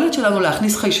היכולת שלנו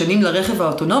להכניס חיישנים לרכב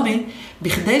האוטונומי,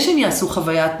 בכדי שהם יעשו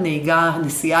חוויית נהיגה,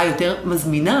 נסיעה יותר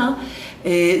מזמינה,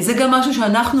 זה גם משהו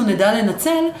שאנחנו נדע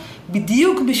לנצל,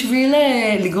 בדיוק בשביל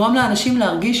לגרום לאנשים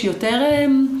להרגיש יותר,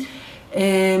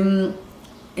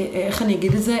 איך אני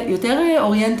אגיד את זה, יותר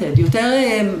אוריינטד, יותר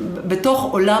בתוך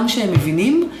עולם שהם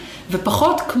מבינים,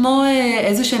 ופחות כמו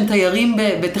איזה שהם תיירים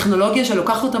בטכנולוגיה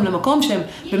שלוקחת אותם למקום שהם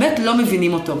באמת לא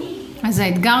מבינים אותו. אז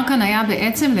האתגר כאן היה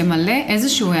בעצם למלא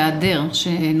איזשהו היעדר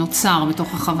שנוצר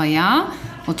בתוך החוויה,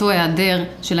 אותו היעדר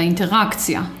של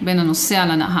האינטראקציה בין הנוסע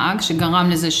לנהג, שגרם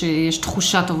לזה שיש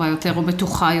תחושה טובה יותר או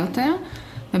בטוחה יותר,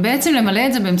 ובעצם למלא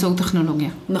את זה באמצעות טכנולוגיה.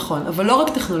 נכון, אבל לא רק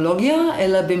טכנולוגיה,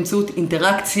 אלא באמצעות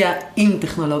אינטראקציה עם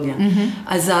טכנולוגיה.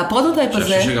 אז הפרוטוטייפ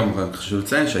הזה... אני חושב שגם חשוב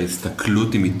לציין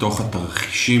שההסתכלות היא מתוך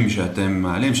התרחישים שאתם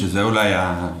מעלים, שזה אולי,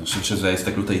 אני חושב שזה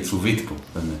ההסתכלות העיצובית פה,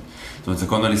 באמת. זאת אומרת, זה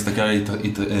כל הזמן להסתכל על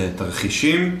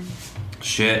תרחישים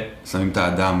ששמים את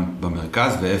האדם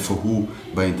במרכז, ואיפה הוא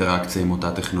באינטראקציה עם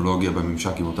אותה טכנולוגיה,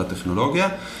 בממשק עם אותה טכנולוגיה,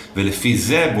 ולפי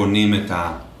זה בונים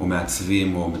או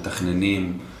מעצבים, או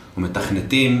מתכננים, או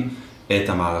מתכנתים את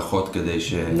המערכות כדי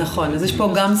ש... נכון, אז יש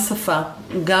פה גם שפה,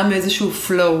 גם איזשהו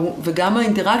flow, וגם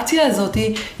האינטראקציה הזאת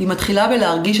היא מתחילה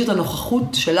בלהרגיש את הנוכחות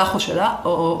שלך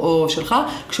או שלך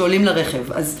כשעולים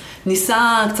לרכב. אז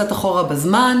ניסה קצת אחורה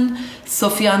בזמן,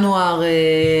 סוף ינואר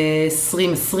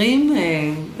 2020,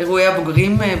 אירועי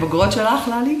הבוגרים, בוגרות שלך,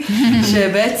 ללי,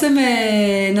 שבעצם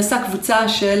נסה קבוצה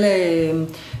של...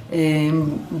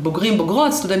 בוגרים,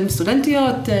 בוגרות, סטודנטים,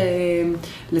 סטודנטיות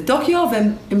לטוקיו,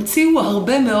 והם המציאו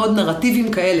הרבה מאוד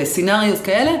נרטיבים כאלה, סינריוס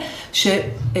כאלה,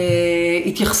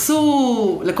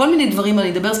 שהתייחסו לכל מיני דברים, אני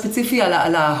אדבר ספציפי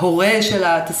על ההורה של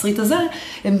התסריט הזה,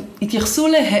 הם התייחסו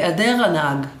להיעדר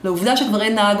הנהג, לעובדה שכבר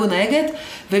אין נהג או נהגת,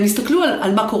 והם הסתכלו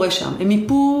על מה קורה שם. הם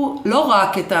מיפו לא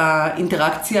רק את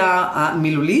האינטראקציה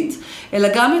המילולית, אלא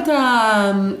גם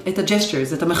את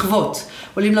הג'סטרס, את המחוות.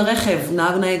 עולים לרכב,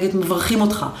 נהג נהגת מברכים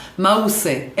אותך, מה הוא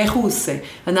עושה, איך הוא עושה,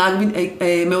 הנהג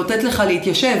מאותת לך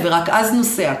להתיישב ורק אז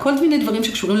נוסע, כל מיני דברים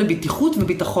שקשורים לבטיחות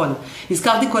וביטחון.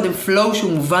 הזכרתי קודם פלואו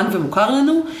שהוא מובן ומוכר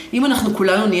לנו, אם אנחנו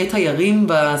כולנו נהיה תיירים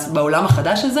בעולם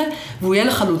החדש הזה, והוא יהיה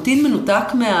לחלוטין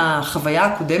מנותק מהחוויה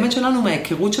הקודמת שלנו,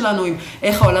 מההיכרות שלנו עם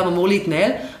איך העולם אמור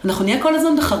להתנהל, אנחנו נהיה כל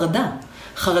הזמן בחרדה.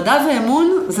 חרדה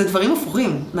ואמון זה דברים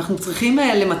הפוכים. אנחנו צריכים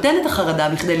למתן את החרדה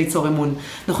בכדי ליצור אמון.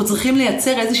 אנחנו צריכים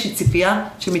לייצר איזושהי ציפייה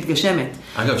שמתגשמת.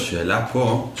 אגב, שאלה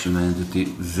פה שמעניינת אותי,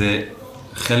 זה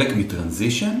חלק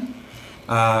מטרנזישן?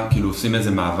 כאילו עושים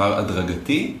איזה מעבר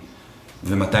הדרגתי,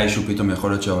 ומתישהו פתאום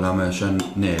יכול להיות שהעולם הישן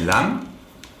נעלם,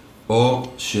 או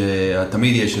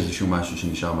שתמיד יש איזשהו משהו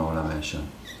שנשאר מהעולם הישן?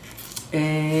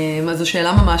 אז זו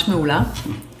שאלה ממש מעולה,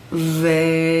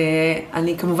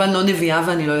 ואני כמובן לא נביאה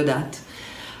ואני לא יודעת.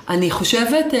 אני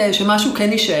חושבת שמשהו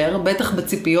כן יישאר, בטח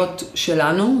בציפיות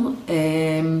שלנו.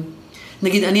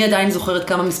 נגיד, אני עדיין זוכרת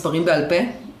כמה מספרים בעל פה,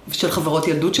 של חברות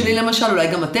ילדות שלי למשל, אולי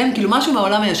גם אתם, כאילו משהו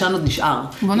מהעולם הישן עוד נשאר.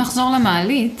 בוא נחזור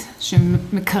למעלית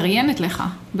שמקריינת לך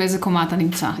באיזה קומה אתה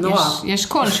נמצא. נורא. יש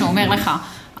קול שאומר לך,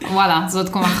 וואלה, זאת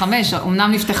קומה 5,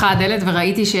 אמנם נפתחה הדלת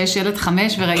וראיתי שיש ילד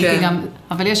 5 וראיתי כן. גם,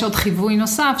 אבל יש עוד חיווי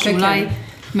נוסף כן, שאולי... כן.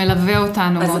 מלווה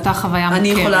אותנו באותה חוויה מוכרת. אני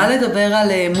יכולה לדבר על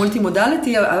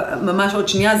מולטי-מודליטי, ממש עוד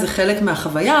שנייה, זה חלק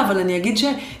מהחוויה, אבל אני אגיד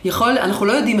אנחנו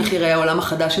לא יודעים איך יראה העולם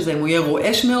החדש הזה, אם הוא יהיה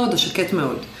רועש מאוד או שקט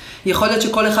מאוד. יכול להיות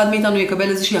שכל אחד מאיתנו יקבל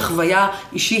איזושהי חוויה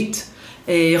אישית.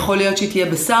 יכול להיות שהיא תהיה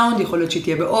בסאונד, יכול להיות שהיא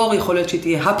תהיה באור, יכול להיות שהיא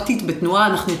תהיה הפטית בתנועה,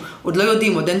 אנחנו עוד לא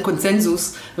יודעים, עוד אין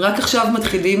קונצנזוס, רק עכשיו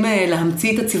מתחילים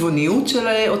להמציא את הצבעוניות של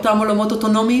אותם עולמות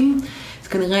אוטונומיים.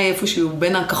 כנראה איפשהו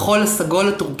בין הכחול לסגול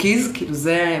לטורקיז, כאילו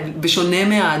זה בשונה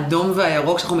מהאדום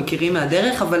והירוק שאנחנו מכירים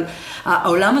מהדרך, אבל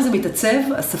העולם הזה מתעצב,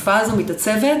 השפה הזו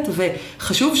מתעצבת,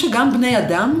 וחשוב שגם בני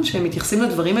אדם שהם מתייחסים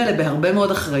לדברים האלה בהרבה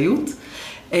מאוד אחריות,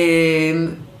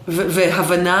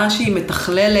 והבנה שהיא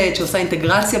מתכללת, שעושה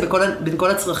אינטגרציה בין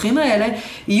כל הצרכים האלה,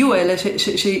 יהיו אלה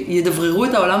שידבררו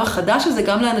את העולם החדש הזה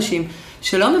גם לאנשים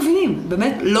שלא מבינים,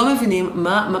 באמת לא מבינים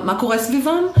מה קורה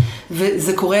סביבם,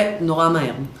 וזה קורה נורא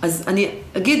מהר. אז אני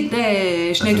אגיד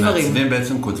שני דברים. אז המעצבים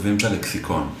בעצם כותבים את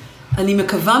הלקסיקון. אני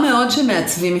מקווה מאוד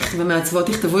שמעצבים ומעצבות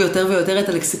יכתבו יותר ויותר את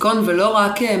הלקסיקון, ולא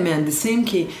רק מהנדסים,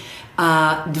 כי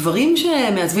הדברים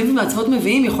שמעצבים ומעצבות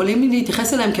מביאים יכולים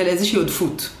להתייחס אליהם כאל איזושהי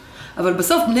עודפות. אבל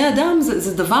בסוף בני אדם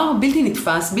זה דבר בלתי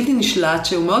נתפס, בלתי נשלט,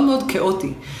 שהוא מאוד מאוד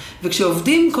כאוטי.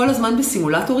 וכשעובדים כל הזמן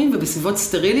בסימולטורים ובסביבות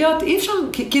סטריליות, אי אפשר,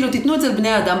 כאילו תיתנו את זה לבני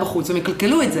האדם בחוץ,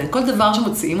 ומקלקלו את זה. כל דבר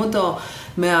שמוציאים אותו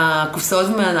מהקופסאות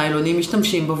ומהניילונים,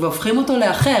 משתמשים בו והופכים אותו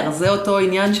לאחר. זה אותו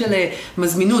עניין של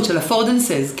מזמינות, של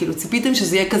affordances, כאילו ציפיתם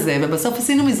שזה יהיה כזה, ובסוף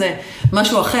עשינו מזה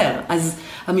משהו אחר. אז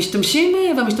המשתמשים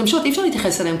והמשתמשות, אי אפשר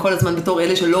להתייחס אליהם כל הזמן בתור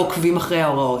אלה שלא עוקבים אחרי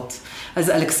ההוראות. אז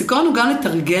הלקסיקון הוא גם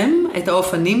לתרגם את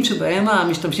האופנים שבהם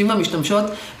המשתמשים והמשתמשות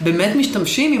באמת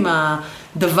משתמשים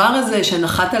הדבר הזה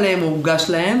שנחת עליהם או הוגש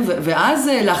להם, ואז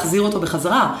להחזיר אותו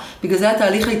בחזרה. בגלל זה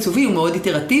התהליך העיצובי הוא מאוד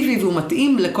איטרטיבי, והוא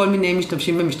מתאים לכל מיני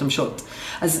משתמשים ומשתמשות.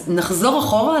 אז נחזור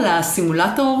אחורה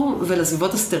לסימולטור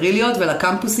ולסביבות הסטריליות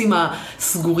ולקמפוסים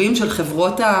הסגורים של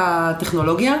חברות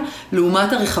הטכנולוגיה,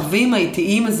 לעומת הרכבים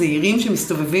האיטיים הזהירים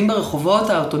שמסתובבים ברחובות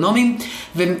האוטונומיים,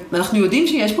 ואנחנו יודעים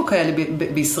שיש פה כאלה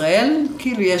בישראל,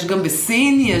 כאילו יש גם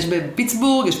בסין, יש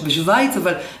בפיטסבורג, יש בשוויץ,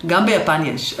 אבל גם ביפן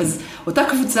יש. אז אותה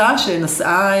קבוצה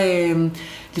שנסעה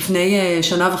לפני 1.5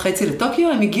 שנה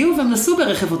לטוקיו, הם הגיעו והם נסעו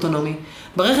ברכב אוטונומי.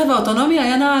 ברכב האוטונומי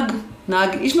היה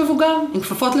נהג איש מבוגר עם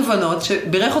כפפות לבנות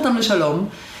שבירך אותם לשלום,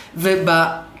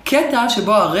 ובקטע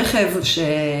שבו הרכב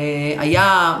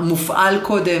שהיה מופעל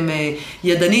קודם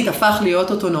ידנית הפך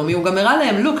להיות אוטונומי, הוא גם הראה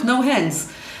להם, look, no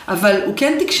hands. אבל הוא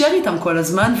כן תקשר איתם כל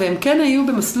הזמן, והם כן היו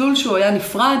במסלול שהוא היה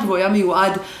נפרד, והוא היה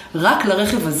מיועד רק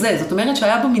לרכב הזה. זאת אומרת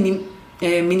שהיה בו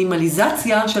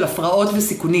מינימליזציה של הפרעות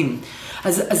וסיכונים.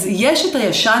 אז יש את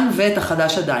הישן ואת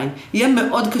החדש עדיין. יהיה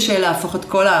מאוד קשה להפוך את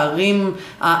כל הערים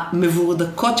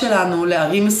המבורדקות שלנו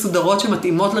לערים מסודרות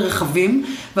שמתאימות לרכבים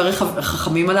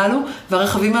והחכמים הללו,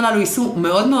 והרכבים הללו ייסעו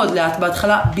מאוד מאוד לאט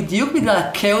בהתחלה, בדיוק בגלל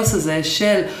הכאוס הזה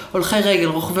של הולכי רגל,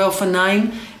 רוכבי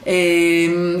אופניים,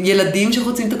 ילדים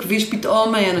שחוצים את הכביש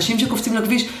פתאום, אנשים שקופצים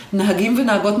לכביש, נהגים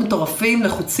ונהגות מטורפים,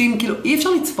 לחוצים, כאילו אי אפשר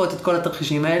לצפות את כל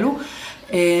התרחישים האלו.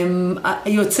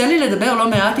 יוצא לי לדבר לא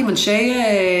מעט עם אנשי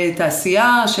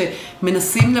תעשייה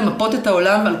שמנסים למפות את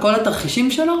העולם על כל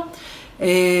התרחישים שלו.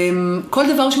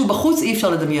 כל דבר שהוא בחוץ אי אפשר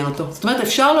לדמיין אותו. זאת אומרת,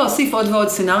 אפשר להוסיף עוד ועוד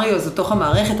סצנריו לתוך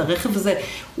המערכת, הרכב הזה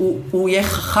הוא יהיה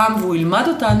חכם והוא ילמד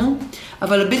אותנו,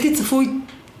 אבל הבלתי צפוי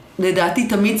לדעתי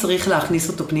תמיד צריך להכניס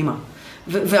אותו פנימה.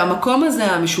 והמקום הזה,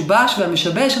 המשובש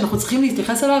והמשבש, אנחנו צריכים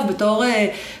להתייחס אליו בתור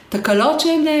תקלות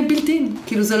שהן בלתיים.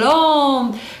 כאילו זה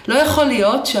לא יכול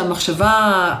להיות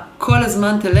שהמחשבה כל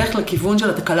הזמן תלך לכיוון של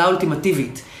התקלה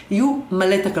האולטימטיבית. יהיו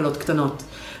מלא תקלות קטנות.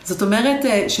 זאת אומרת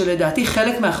שלדעתי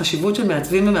חלק מהחשיבות של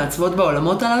מעצבים ומעצבות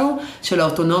בעולמות הללו, של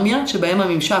האוטונומיה, שבהם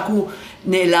הממשק הוא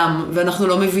נעלם, ואנחנו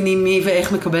לא מבינים מי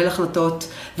ואיך מקבל החלטות,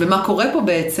 ומה קורה פה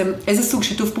בעצם, איזה סוג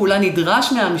שיתוף פעולה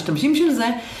נדרש מהמשתמשים של זה,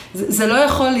 זה לא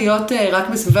יכול להיות רק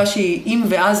בסביבה שהיא אם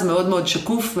ואז מאוד מאוד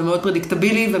שקוף ומאוד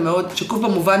פרדיקטבילי ומאוד שקוף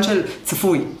במובן של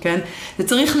צפוי, כן? זה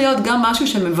צריך להיות גם משהו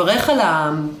שמברך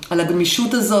על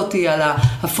הגמישות הזאת, על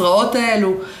ההפרעות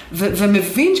האלו,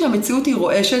 ומבין שהמציאות היא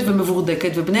רועשת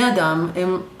ומבורדקת, ובני אדם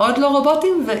הם עוד לא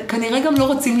רובוטים וכנראה גם לא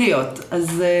רוצים להיות.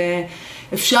 אז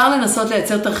אפשר לנסות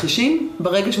לייצר תרחישים,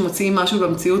 ברגע שמוציאים משהו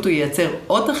במציאות הוא ייצר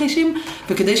עוד תרחישים,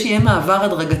 וכדי שיהיה מעבר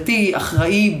הדרגתי,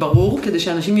 אחראי, ברור, כדי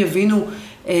שאנשים יבינו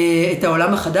את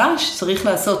העולם החדש, צריך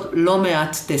לעשות לא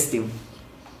מעט טסטים.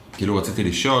 כאילו רציתי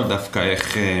לשאול דווקא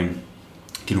איך,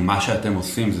 כאילו מה שאתם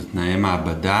עושים זה תנאי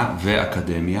מעבדה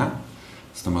ואקדמיה,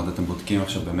 זאת אומרת אתם בודקים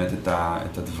עכשיו באמת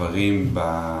את הדברים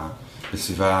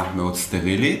בסביבה מאוד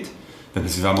סטרילית,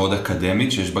 ובסביבה מאוד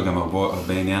אקדמית, שיש בה גם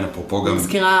הרבה עניין, אפרופו גם...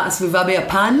 מזכירה הסביבה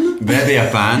ביפן?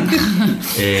 ביפן.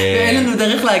 ואין לנו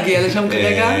דרך להגיע לשם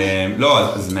כרגע? לא,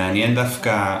 אז מעניין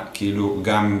דווקא, כאילו,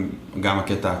 גם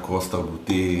הקטע קרוס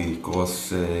תרבותי,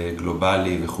 קרוס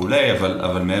גלובלי וכולי,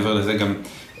 אבל מעבר לזה גם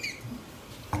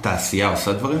התעשייה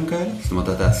עושה דברים כאלה? זאת אומרת,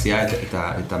 התעשייה,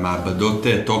 את המעבדות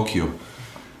טוקיו,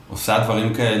 עושה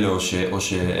דברים כאלה, או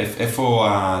איפה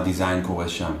הדיזיין קורה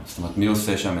שם? זאת אומרת, מי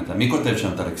עושה שם מי כותב שם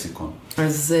את הלקסיקון?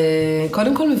 אז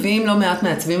קודם כל מביאים לא מעט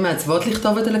מעצבים מעצבות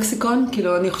לכתוב את הלקסיקון,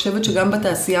 כאילו אני חושבת שגם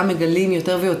בתעשייה מגלים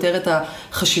יותר ויותר את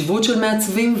החשיבות של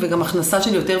מעצבים, וגם הכנסה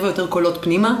של יותר ויותר קולות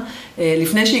פנימה.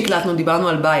 לפני שהקלטנו דיברנו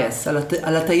על בייס,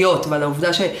 על הטיות ועל העובדה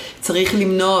שצריך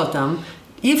למנוע אותם.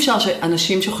 אי אפשר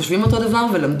שאנשים שחושבים אותו דבר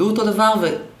ולמדו אותו דבר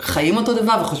וחיים אותו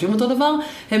דבר וחושבים אותו דבר,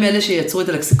 הם אלה שיצרו את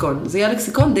הלקסיקון. זה יהיה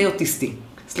לקסיקון די אוטיסטי,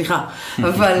 סליחה.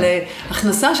 אבל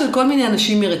הכנסה של כל מיני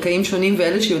אנשים מרקעים שונים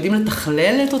ואלה שיודעים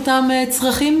לתכלל את אותם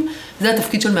צרכים, זה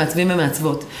התפקיד של מעצבים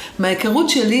ומעצבות. מההיכרות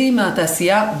שלי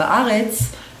מהתעשייה בארץ,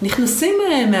 נכנסים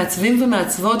מעצבים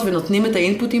ומעצבות ונותנים את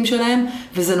האינפוטים שלהם,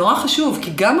 וזה נורא חשוב,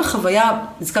 כי גם החוויה,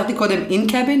 הזכרתי קודם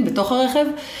אין-קאבין בתוך הרכב,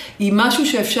 היא משהו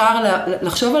שאפשר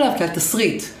לחשוב עליו כעל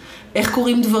תסריט. איך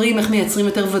קוראים דברים, איך מייצרים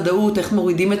יותר ודאות, איך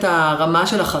מורידים את הרמה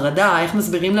של החרדה, איך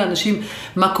מסבירים לאנשים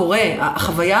מה קורה.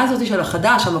 החוויה הזאת של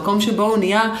החדש, המקום שבו הוא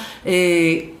נהיה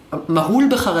מהול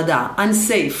בחרדה,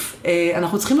 unsafe.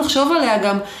 אנחנו צריכים לחשוב עליה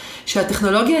גם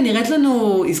שהטכנולוגיה נראית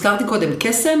לנו, הזכרתי קודם,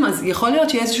 קסם, אז יכול להיות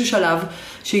שיהיה איזשהו שלב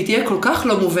שהיא תהיה כל כך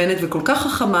לא מובנת וכל כך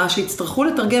חכמה, שיצטרכו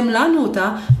לתרגם לנו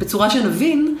אותה בצורה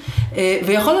שנבין,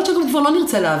 ויכול להיות שגם כבר לא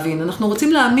נרצה להבין. אנחנו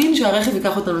רוצים להאמין שהרכב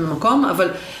ייקח אותנו למקום, אבל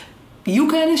יהיו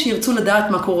כאלה שירצו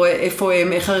לדעת מה קורה, איפה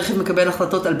הם, איך הרכב מקבל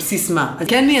החלטות על בסיס מה. אז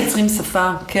כן מייצרים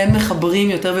שפה, כן מחברים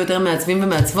יותר ויותר מעצבים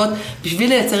ומעצבות, בשביל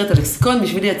לייצר את הלקסיקון,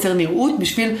 בשביל לייצר נראות,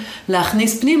 בשביל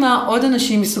להכניס פנימה עוד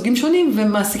אנשים מסוגים שונים,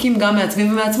 ומעסיקים גם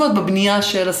מעצבים ומעצבות בבנייה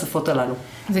של השפות הללו.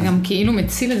 זה גם כאילו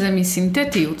מציל את זה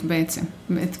מסינתטיות בעצם,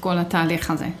 את כל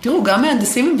התהליך הזה. תראו, גם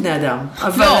מהנדסים הם בני אדם.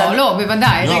 לא,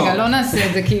 בוודאי, רגע, לא נעשה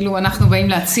את זה כאילו אנחנו באים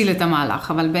להציל את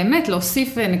המהלך, אבל באמת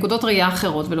להוסיף נקודות ראייה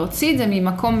אחרות, ולהוציא את זה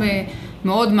ממקום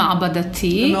מאוד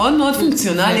מעבדתי. ומאוד מאוד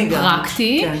פונקציונלי גם.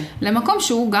 פרקטי, למקום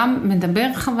שהוא גם מדבר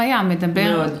חוויה,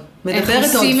 מדבר איך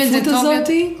עושים את זה טוב. הזאת,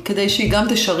 כדי שהיא גם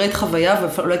תשרת חוויה,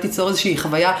 ואולי תיצור איזושהי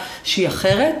חוויה שהיא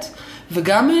אחרת.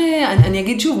 וגם, אני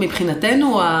אגיד שוב,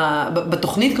 מבחינתנו,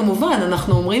 בתוכנית כמובן,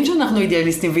 אנחנו אומרים שאנחנו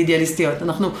אידיאליסטים ואידיאליסטיות.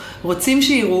 אנחנו רוצים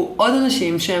שיראו עוד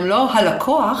אנשים שהם לא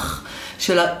הלקוח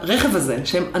של הרכב הזה,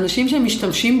 שהם אנשים שהם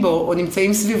משתמשים בו או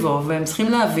נמצאים סביבו, והם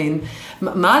צריכים להבין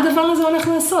מה הדבר הזה הולך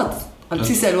לעשות. על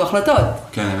בסיס אלו החלטות.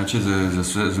 כן, האמת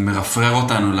שזה מרפרר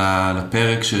אותנו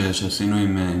לפרק שעשינו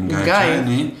עם גיא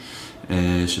צ'ייני,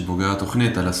 שבוגר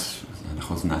התוכנית,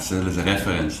 אנחנו נעשה לזה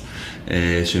רפרנס,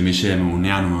 שמי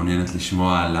שמעוניין או מעוניינת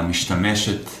לשמוע על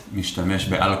משתמש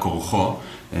בעל כורחו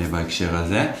בהקשר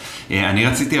הזה. אני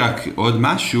רציתי רק עוד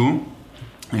משהו,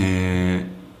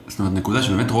 זאת אומרת, נקודה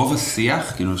שבאמת רוב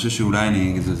השיח, כאילו אני חושב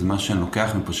שאולי זה משהו שאני לוקח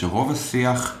מפה, שרוב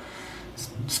השיח,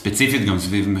 ספציפית גם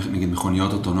סביב נגיד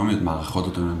מכוניות אוטונומיות, מערכות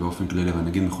אוטונומיות באופן כללי, אבל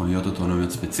נגיד מכוניות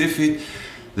אוטונומיות ספציפית,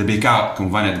 זה בעיקר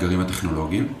כמובן האתגרים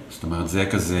הטכנולוגיים, זאת אומרת זה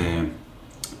כזה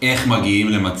איך מגיעים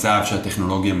למצב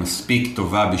שהטכנולוגיה מספיק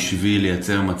טובה בשביל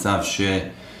לייצר מצב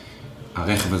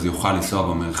שהרכב הזה יוכל לנסוע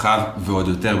במרחב, ועוד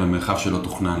יותר במרחב שלא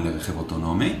תוכנן לרכב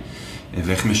אוטונומי,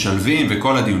 ואיך משלבים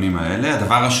וכל הדיונים האלה.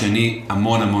 הדבר השני,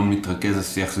 המון מתרכז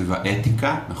השיח סביב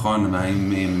האתיקה, נכון?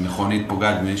 האם מכונית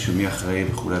פוגעת מישהו, מי אחראי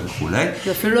וכו' וכו'.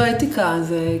 זה אפילו לא אתיקה,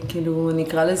 זה כאילו,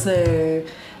 נקרא לזה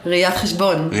ראיית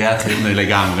חשבון. ראיית חשבון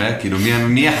לגמרי, כאילו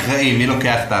מי אחראי, מי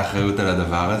לוקח את האחריות על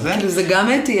הדבר הזה. כאילו זה גם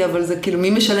אתי, אבל זה כאילו מי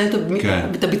משלם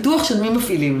את הביטוח של מי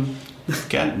מפעילים.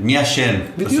 כן, מי אשם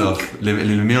בסוף,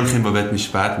 למי הולכים בבית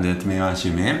משפט, את מי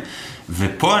מאשימים.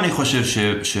 ופה אני חושב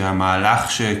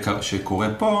שהמהלך שקורה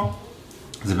פה,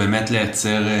 זה באמת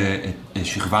לייצר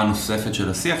שכבה נוספת של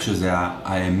השיח, שזה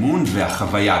האמון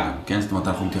והחוויה גם, כן? זאת אומרת,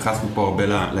 אנחנו מתייחסנו פה הרבה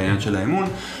לעניין של האמון,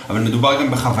 אבל מדובר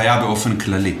גם בחוויה באופן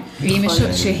כללי.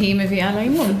 שהיא מביאה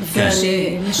לאמון.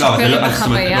 לשפר את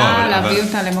החוויה, להביא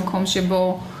אותה למקום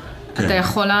שבו אתה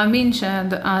יכול להאמין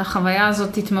שהחוויה הזאת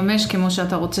תתממש כמו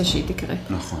שאתה רוצה שהיא תקרה.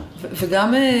 נכון.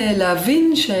 וגם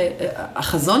להבין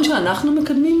שהחזון שאנחנו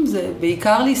מקדמים זה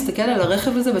בעיקר להסתכל על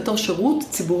הרכב הזה בתור שירות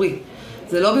ציבורי.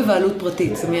 זה לא בבעלות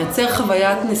פרטית, זה מייצר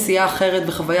חוויית נסיעה אחרת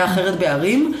וחוויה אחרת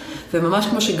בערים, וממש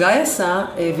כמו שגיא עשה,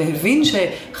 והבין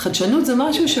שחדשנות זה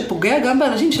משהו שפוגע גם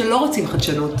באנשים שלא רוצים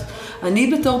חדשנות.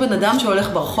 אני בתור בן אדם שהולך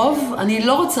ברחוב, אני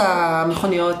לא רוצה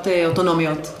מכוניות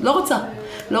אוטונומיות,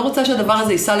 לא רוצה שהדבר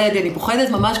הזה ייסע לידי, אני פוחדת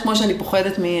ממש כמו שאני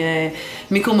פוחדת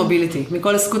ממיקרו-מוביליטי,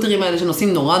 מכל הסקוטרים האלה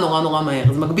שנוסעים נורא מהר,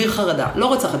 זה מגביר חרדה, לא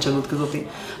רוצה חדשנות כזאת.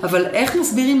 אבל איך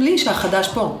מסבירים לי שהחדש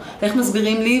פה? איך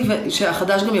מסבירים לי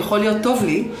שהחדש גם יכול להיות טוב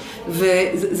לי?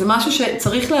 וזה משהו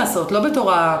שצריך לעשות, לא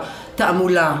בתור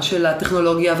התעמולה של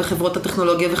הטכנולוגיה וחברות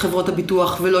הטכנולוגיה וחברות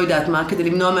הביטוח ולא יודעת מה, כדי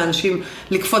למנוע מאנשים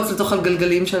לקפוץ לתוך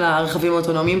הגלגלים של הרכבים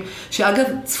האוטונומיים, שאגב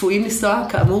צפויים לנסוע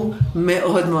כאמור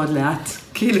מאוד לאט.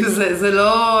 כאילו זה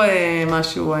לא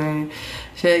משהו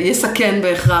שיסכן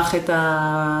בהכרח את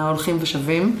ההולכים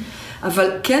ושווים, אבל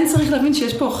כן צריך להבין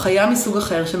שיש פה חיה מסוג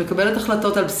אחר, שמקבלת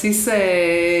החלטות על בסיס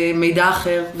מידע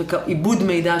אחר, ועיבוד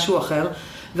מידע שהוא אחר,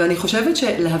 ואני חושבת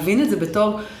שלהבין את זה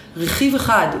בתור רכיב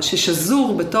אחד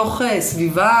ששזור בתוך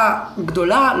סביבה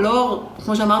גדולה, לא,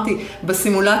 כמו שאמרתי,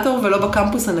 בסימולטור ולא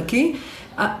בקמפוס הנקי,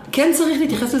 כן צריך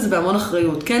להתייחס לזה בהמון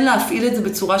אחריות, כן להפעיל את זה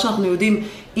בצורה שאנחנו יודעים,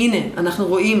 הנה, אנחנו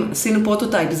רואים, עשינו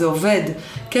פרוטוטייפ, זה עובד,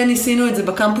 כן ניסינו את זה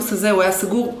בקמפוס הזה, הוא היה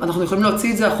סגור, אנחנו יכולים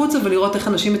להוציא את זה החוצה ולראות איך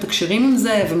אנשים מתקשרים עם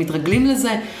זה ומתרגלים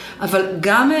לזה, אבל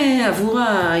גם עבור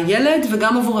הילד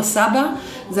וגם עבור הסבא,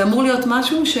 זה אמור להיות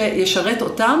משהו שישרת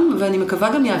אותם, ואני מקווה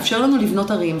גם יאפשר לנו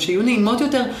לבנות ערים, שיהיו נעימות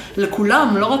יותר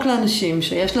לכולם, לא רק לאנשים,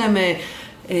 שיש להם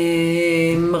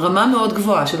רמה מאוד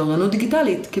גבוהה של אוריינות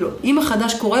דיגיטלית. כאילו, אם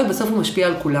החדש קורה, בסוף הוא משפיע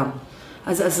על כולם.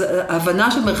 אז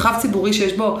ההבנה של מרחב ציבורי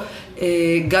שיש בו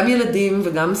גם ילדים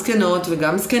וגם זקנות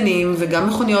וגם זקנים וגם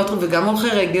מכוניות וגם הולכי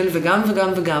רגל וגם,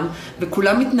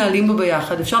 וכולם מתנהלים בו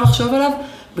ביחד. אפשר לחשוב עליו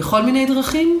בכל מיני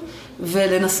דרכים,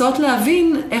 ולנסות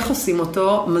להבין איך עושים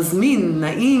אותו מזמין,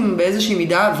 נעים, באיזושהי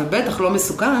מידה, ובטח לא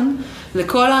מסוכן,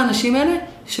 לכל האנשים האלה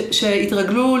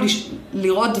שהתרגלו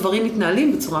לראות דברים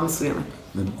מתנהלים בצורה מסוימת.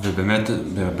 ובאמת,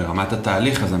 ברמת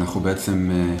התהליך, אז אנחנו בעצם,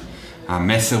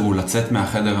 המסר הוא לצאת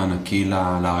מהחדר הנקי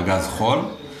לארגז חול,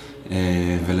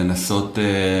 ולנסות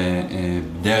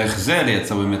דרך זה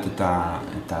לייצר באמת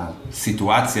את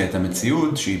הסיטואציה, את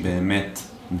המציאות שהיא באמת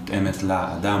מותאמת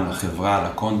לאדם, לחברה,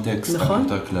 לקונטקסט, נכון.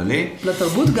 יותר כללי.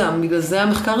 לתרבות גם, בגלל זה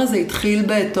המחקר הזה התחיל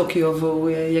בטוקיו, והוא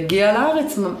יגיע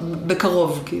לארץ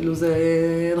בקרוב, כאילו זה,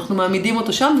 אנחנו מעמידים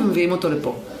אותו שם ומביאים אותו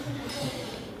לפה.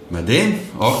 מדהים,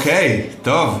 אוקיי,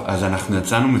 טוב, אז אנחנו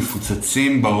יצאנו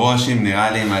מפוצצים בראש עם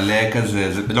נראה לי מלא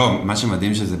כזה, זה, לא, מה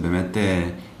שמדהים שזה באמת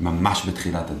ממש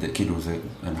בתחילת כאילו זה,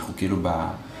 אנחנו כאילו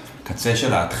בקצה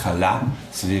של ההתחלה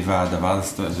סביב הדבר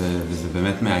הזה, וזה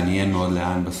באמת מעניין מאוד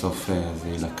לאן בסוף זה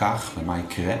ילקח ומה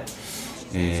יקרה.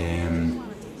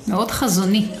 מאוד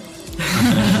חזוני.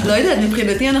 לא יודעת,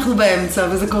 מבחינתי אנחנו באמצע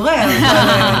וזה קורה, אבל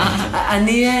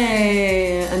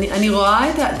אני רואה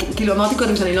את כאילו אמרתי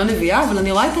קודם שאני לא נביאה, אבל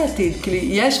אני רואה את העתיד, כאילו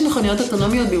יש מכוניות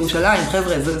אוטונומיות בירושלים,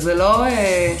 חבר'ה, זה לא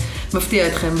מפתיע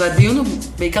אתכם, והדיון הוא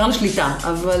בעיקר על שליטה,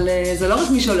 אבל זה לא רק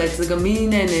מי שולט, זה גם מי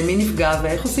נהנה, מי נפגע,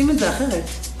 ואיך עושים את זה אחרת.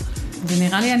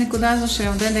 ונראה לי הנקודה הזו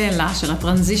שעודד העלה, של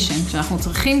הטרנזישן, שאנחנו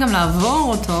צריכים גם לעבור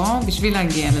אותו בשביל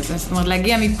להגיע לזה. זאת אומרת,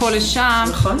 להגיע מפה לשם,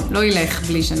 נכון. לא ילך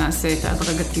בלי שנעשה את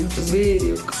ההדרגתיות הזאת.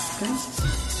 בדיוק.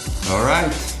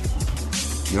 אורייט.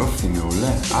 יופי,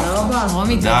 מעולה. תודה רבה.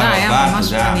 רומי, תודה, היה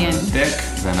ממש מעניין. תודה רבה,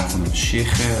 ואנחנו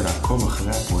נמשיך לעקוב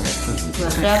אחרי הפרויקט הזה.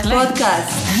 ואחרי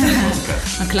הפודקאסט.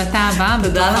 הקלטה הבאה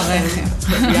תודה בתוך לכם.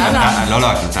 הרכב. יאללה.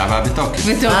 לא, הקלטה הבאה בטוקיו.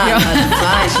 בטוקיו.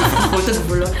 ביי, שיפתחו את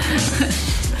הגבולות.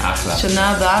 אחלה. שנה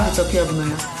הבאה בטוקיו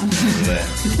הבנויה. זה.